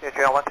 feet,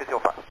 China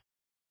 1305.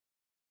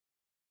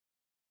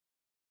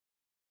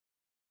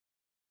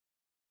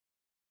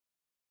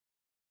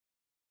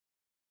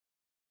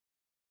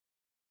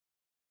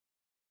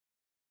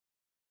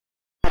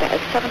 At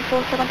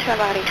X747, turn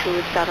right heading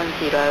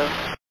 270.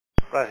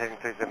 Right heading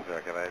 270,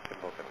 Cathay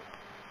 8747.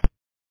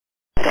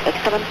 At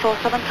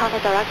X747,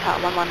 contact director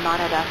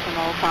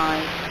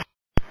 119.5.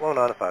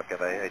 195,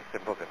 Cathay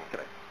 8747,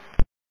 Cathay.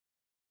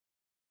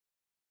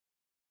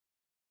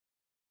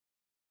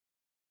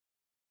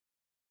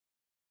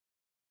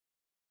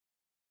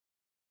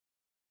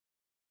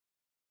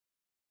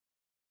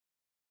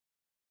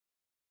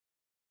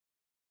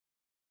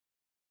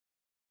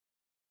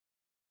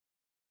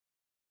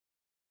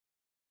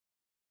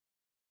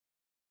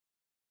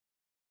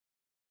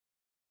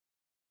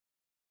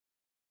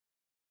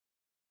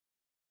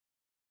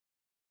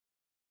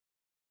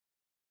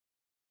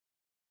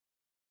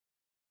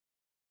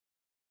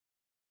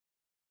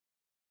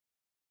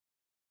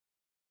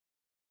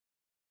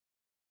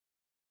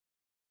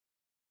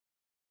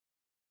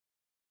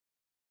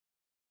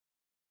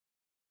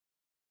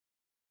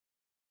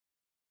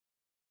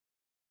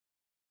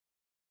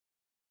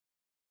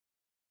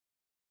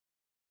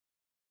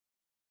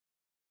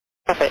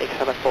 Cathay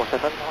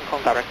X747, Hong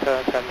Kong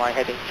director, turn right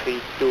heading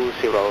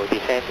 320,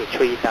 descend to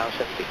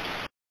 3,000 feet.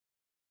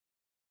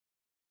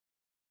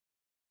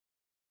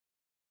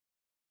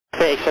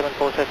 Cathay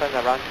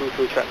X747 around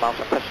 22 miles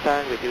from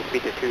touchdown, reduce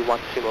speed to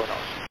 210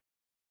 knots.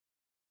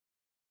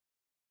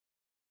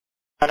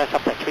 China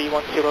subject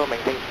 310,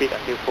 maintain speed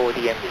until 4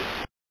 DMV.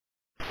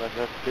 When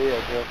that's clear,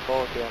 until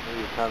 4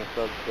 DMV, time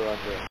sub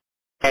 200.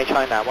 Air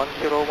China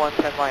 101,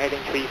 turn right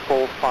heading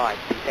 345,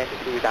 descend to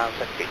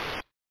 2,000 feet.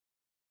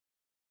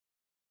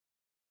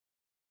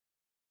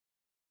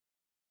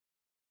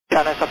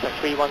 China Subnet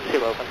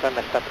 310, confirm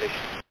established.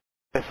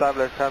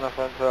 Established, China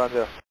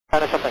 210.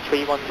 China Subnet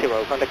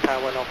 310, contact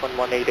tower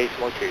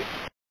 118.2.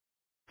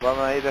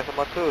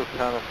 118.2,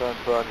 China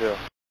 210.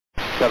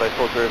 Cathay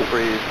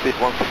 403, speed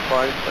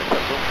 165,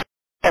 acceptable.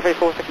 Cathay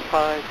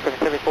 465,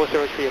 Cathay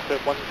 403,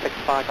 observe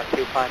 165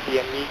 until 5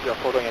 DME, you are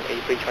following an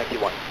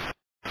A321.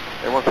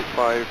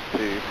 A165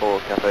 to 4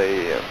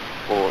 Cathay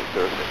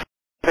 403.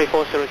 Cathay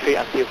 403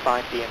 until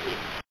 5 DME.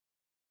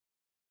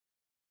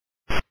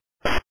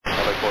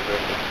 Cathay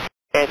 403.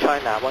 Air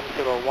China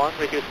 101,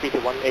 reduce speed to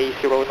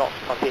 180 knots,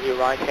 continue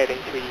right heading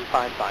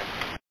 355.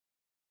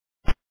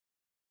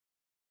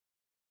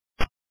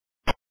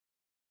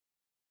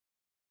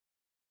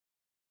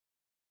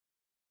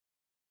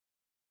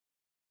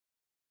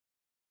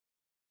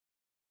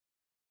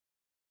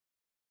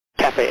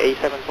 Cathay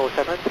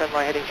A747, turn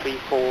right heading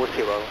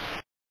 340.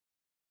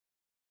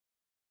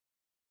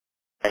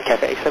 And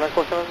Cathay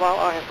A747, while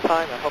I have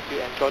time, I hope you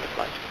enjoy the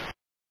flight.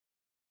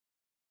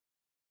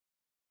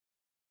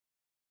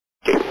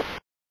 Okay.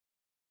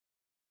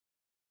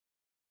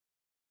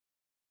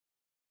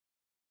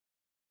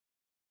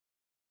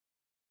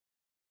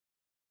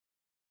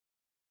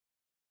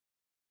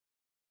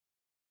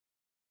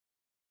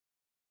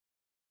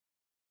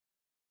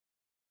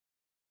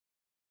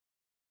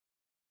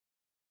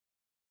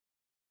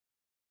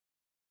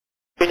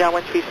 Kenya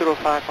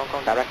 1305, Hong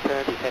Kong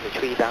director, descend to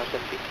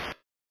 3,000 feet.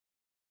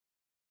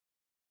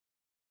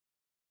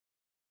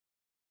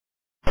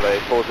 Cathay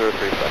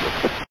 403,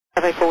 established.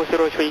 Cathay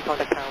 403,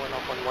 contact tower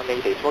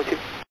 118.2.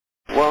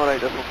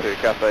 118.2,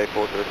 Cathay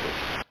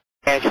 403.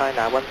 Air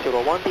China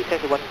 101,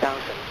 descend to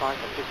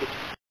 1,500 feet.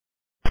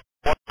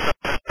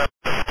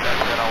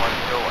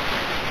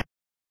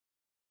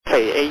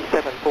 Cathay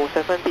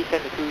A747,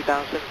 descend to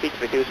 2,000 feet,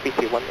 reduce speed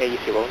to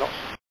 180 knots.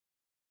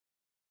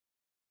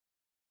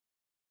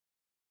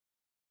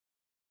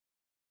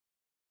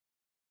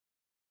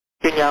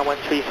 Kenya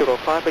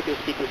 1305, reduce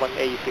speed to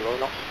 180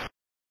 knots.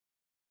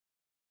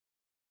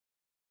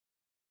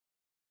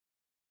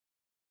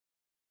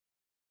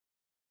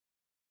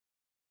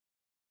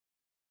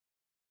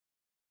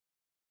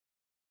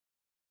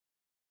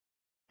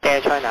 Air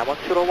China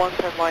 101,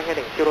 turn right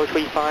heading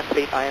 035,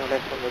 fleet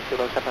ILS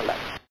 107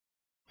 left.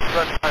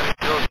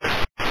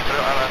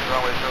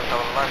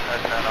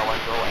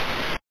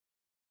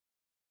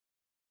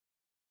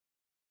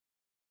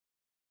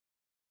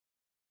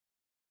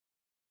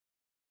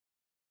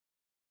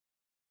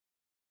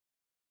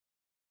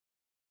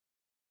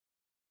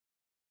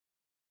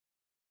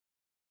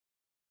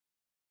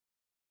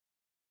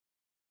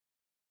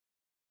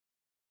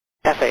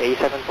 Cathay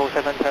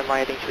A747, turn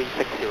right heading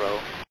 360.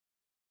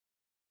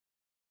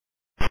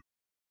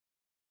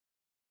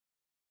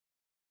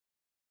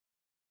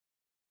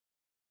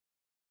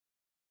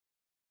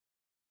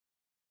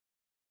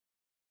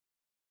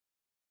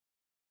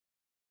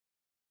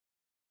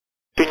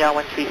 Kenya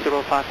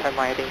 1305, turn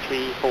right heading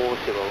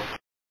 340.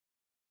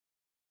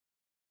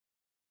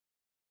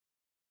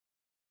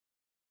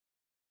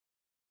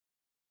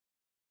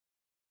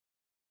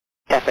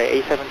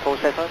 Cathay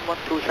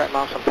A747, 12 track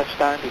miles from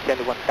touchdown, descend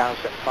to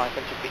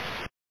 1,500 feet.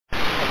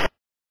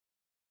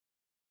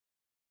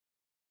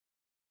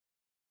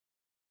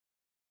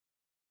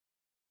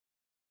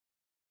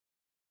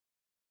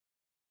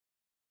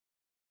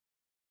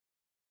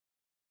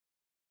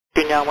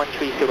 Kenya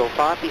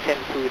 1305, descend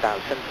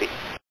 2,000 feet.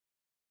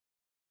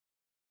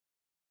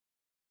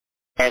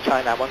 Air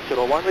China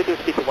 101, reduce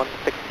speed to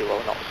 160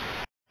 knots.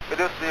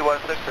 Reduce speed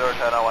 160,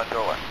 China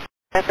 101.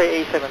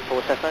 Cathay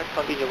A747,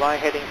 continue right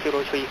heading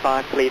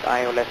 035, fleet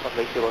ILS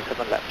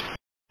 107 left.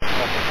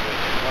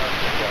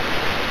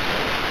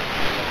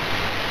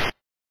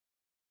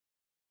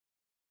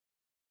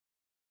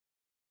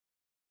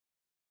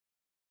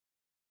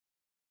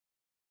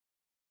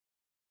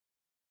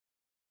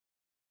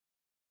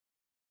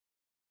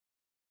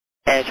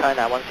 Air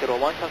China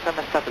 101, confirm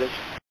established.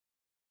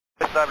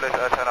 Established,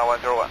 China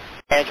 101.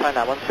 Air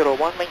China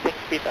 101, maintain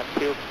speed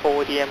until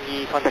 4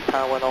 DME, contact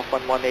tower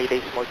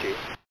 118.2.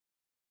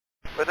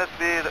 Reduce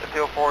speed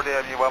till 4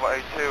 DME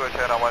 182,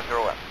 China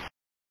 101.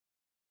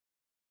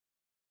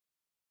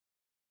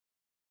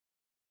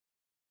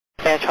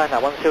 Air China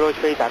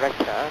 103,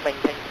 director,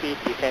 maintain speed,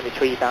 descend to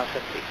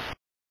 3,000 feet.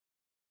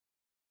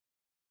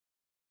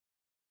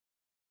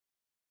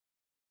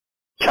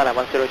 China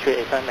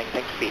 103, affirm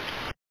maintain speed.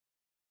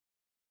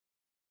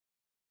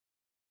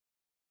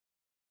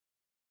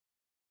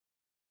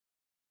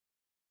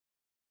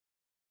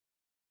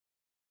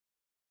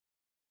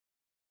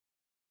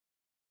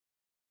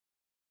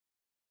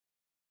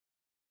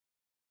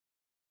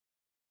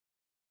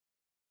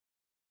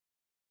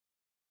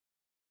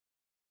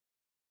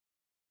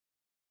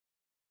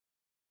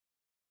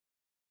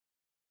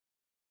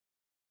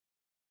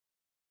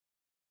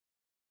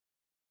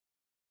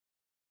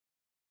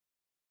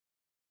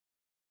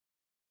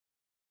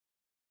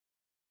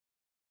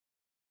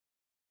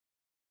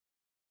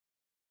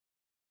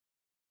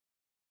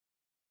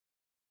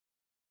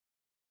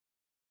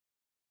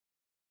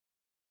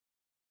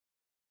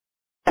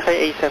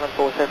 Cathay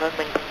 8747,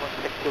 maintain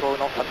 160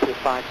 knots until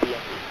 5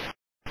 p.m.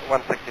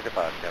 160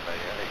 depart, Cathay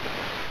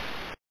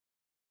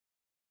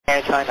 8747.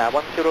 Air China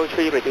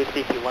 103, reduce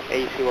speed to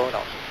 180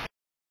 knots.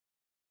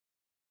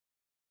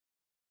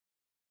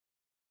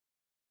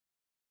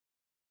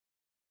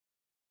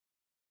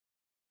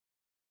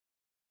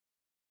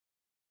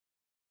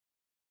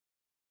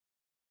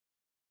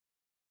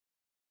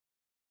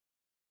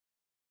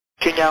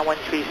 Junya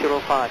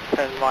 1305,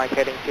 turn right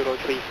heading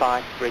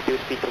 035,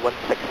 reduce speed to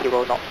 160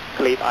 knots,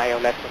 clear IL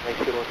left runway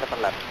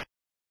 07 left.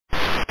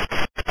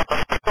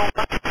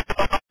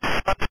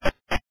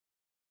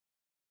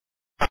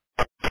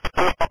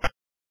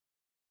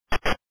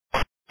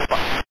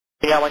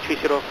 Junya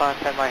 1305,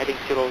 turn right heading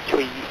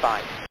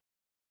 035.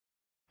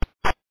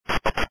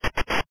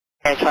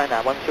 Air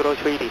China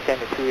 103,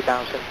 descend to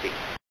 2000 feet.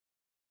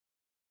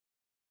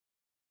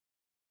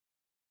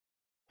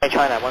 Air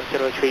China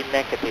 103,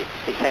 negative,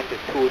 descend to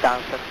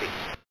 2000 feet.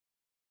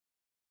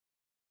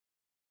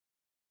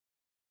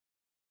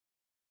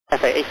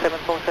 Cathay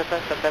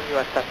 8747, confirm you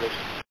are established.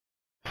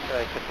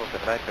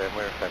 8747, and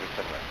we're established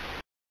anyway.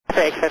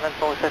 Cathay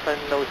 8747,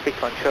 no speed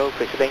control,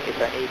 preceding is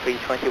an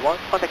A321,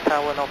 contact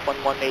tower North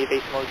 118,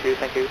 decimal 2,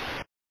 thank you.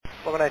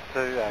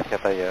 182,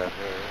 Cathay 0.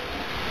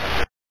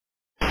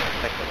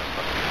 Thank you.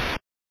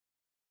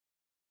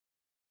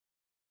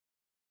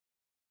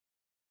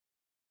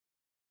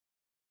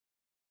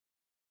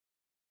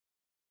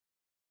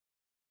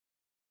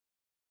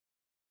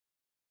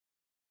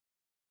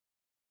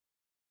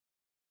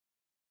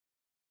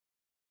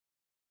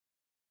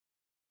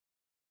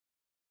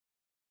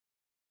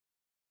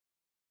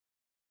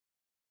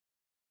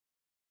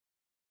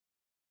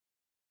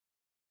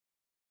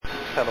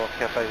 Hello,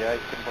 Cathay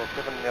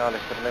 8747, you're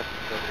left and left,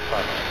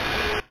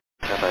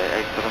 Cathay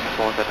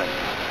 8747,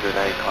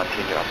 relay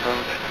continue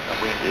approach, the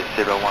wind is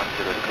 010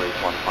 degrees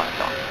 15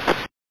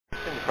 knots.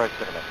 in the approach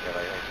 7 left,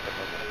 Cathay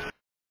 8747.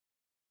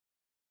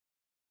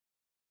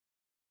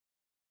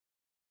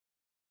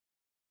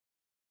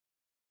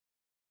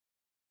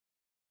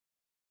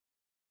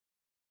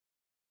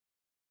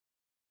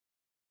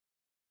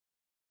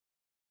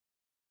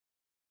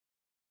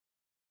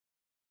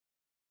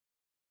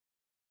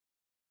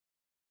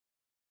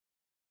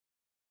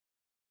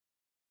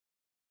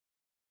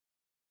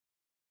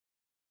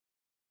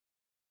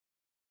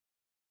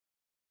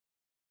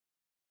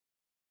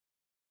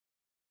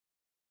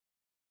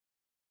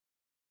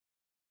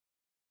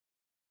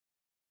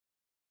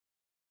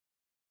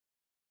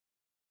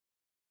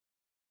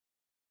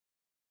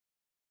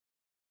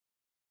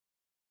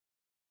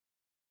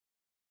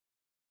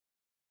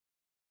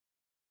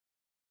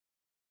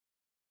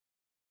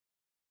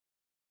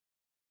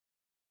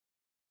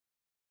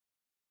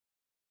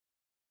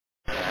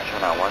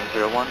 China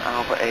 101,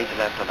 Alpha 8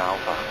 left on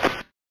Alpha.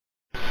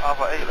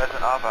 Alpha 8 less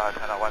than Alpha,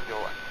 China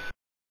 101.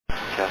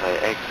 Cathay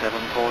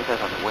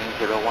 8747, wind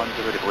 010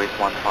 degrees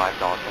 15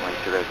 knots, runway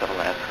 07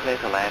 left, clear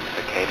to land,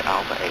 vacate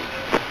Alpha 8.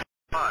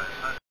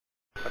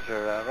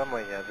 Roger,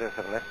 runway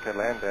 07 left, clear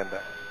land, and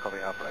copy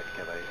Alpha 8,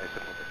 Cathay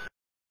 8747.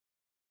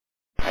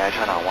 Air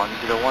China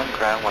 101,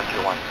 ground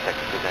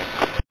 1216, today.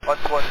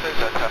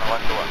 116, China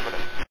 101,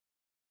 please.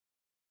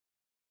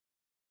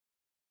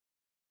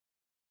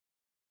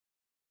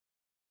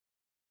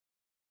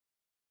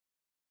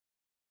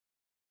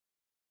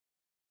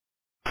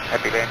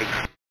 Happy landing.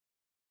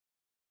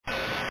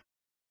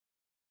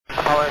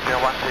 Power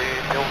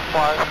 01305,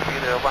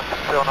 speed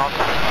 160 knots,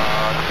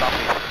 stop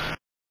me.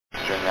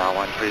 Junya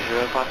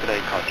 1305, today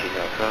continue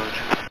approach.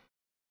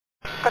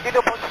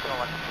 Continue approach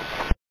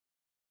 160.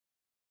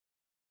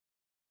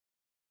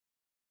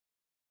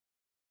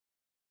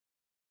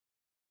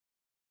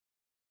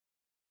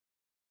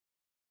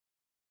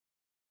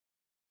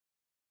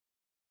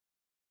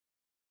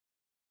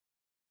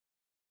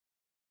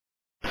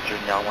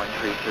 Junya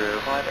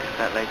 1305,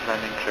 extend late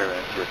landing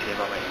clearance, routine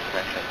runway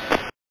inspection.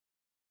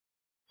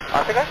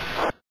 Again?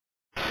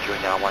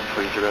 Junya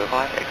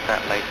 1305,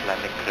 extend late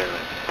landing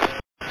clearance.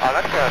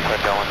 Let's go to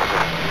Junya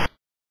 130.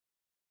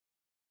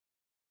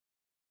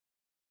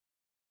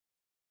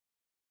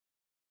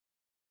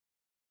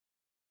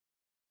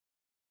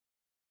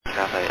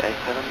 Cathay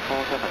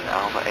 8747,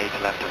 Alpha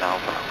 8 left on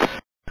Alpha.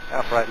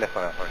 Alpha 8 left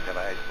on Alpha,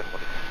 Cathay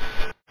 8747.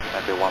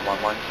 Cathay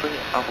 1113,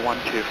 Alpha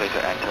 12, clear to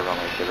enter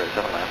runway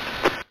 07 left.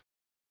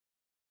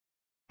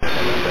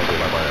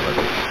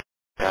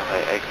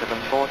 Cathay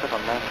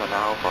 8747 left on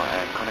Alpha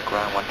and contact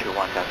ground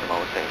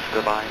 121.6.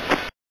 Goodbye.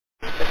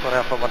 Left on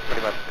Alpha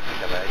 121,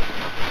 Cathay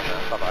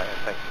 8747. Bye-bye,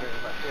 and thanks very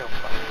much for your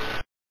help.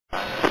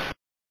 Bye.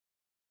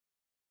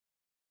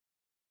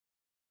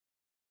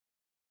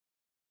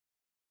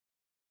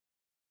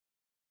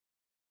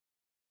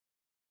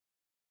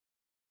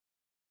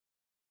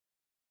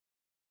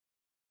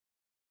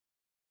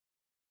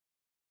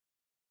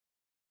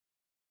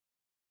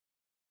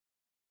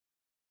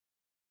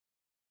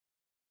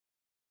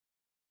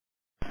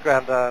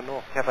 Ground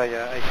North Cathay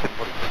 8747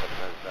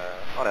 is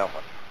on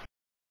Alpha.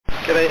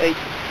 Cathay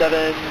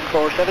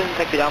 8747,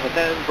 taxi Alpha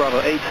 10,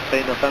 Bravo 8,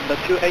 Bay November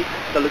 28,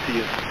 salute to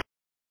you.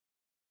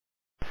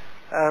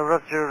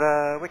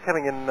 Roger, we're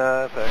coming in,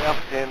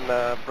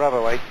 Alpha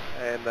Bravo 8,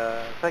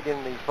 and take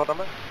in the plot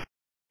number.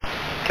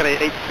 Cathay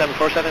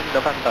 8747,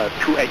 November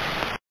 28.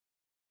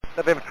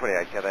 November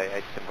 28, Cathay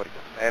 8747,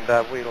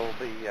 and we'll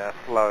be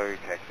flow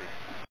taxi.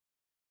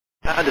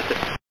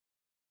 Understood.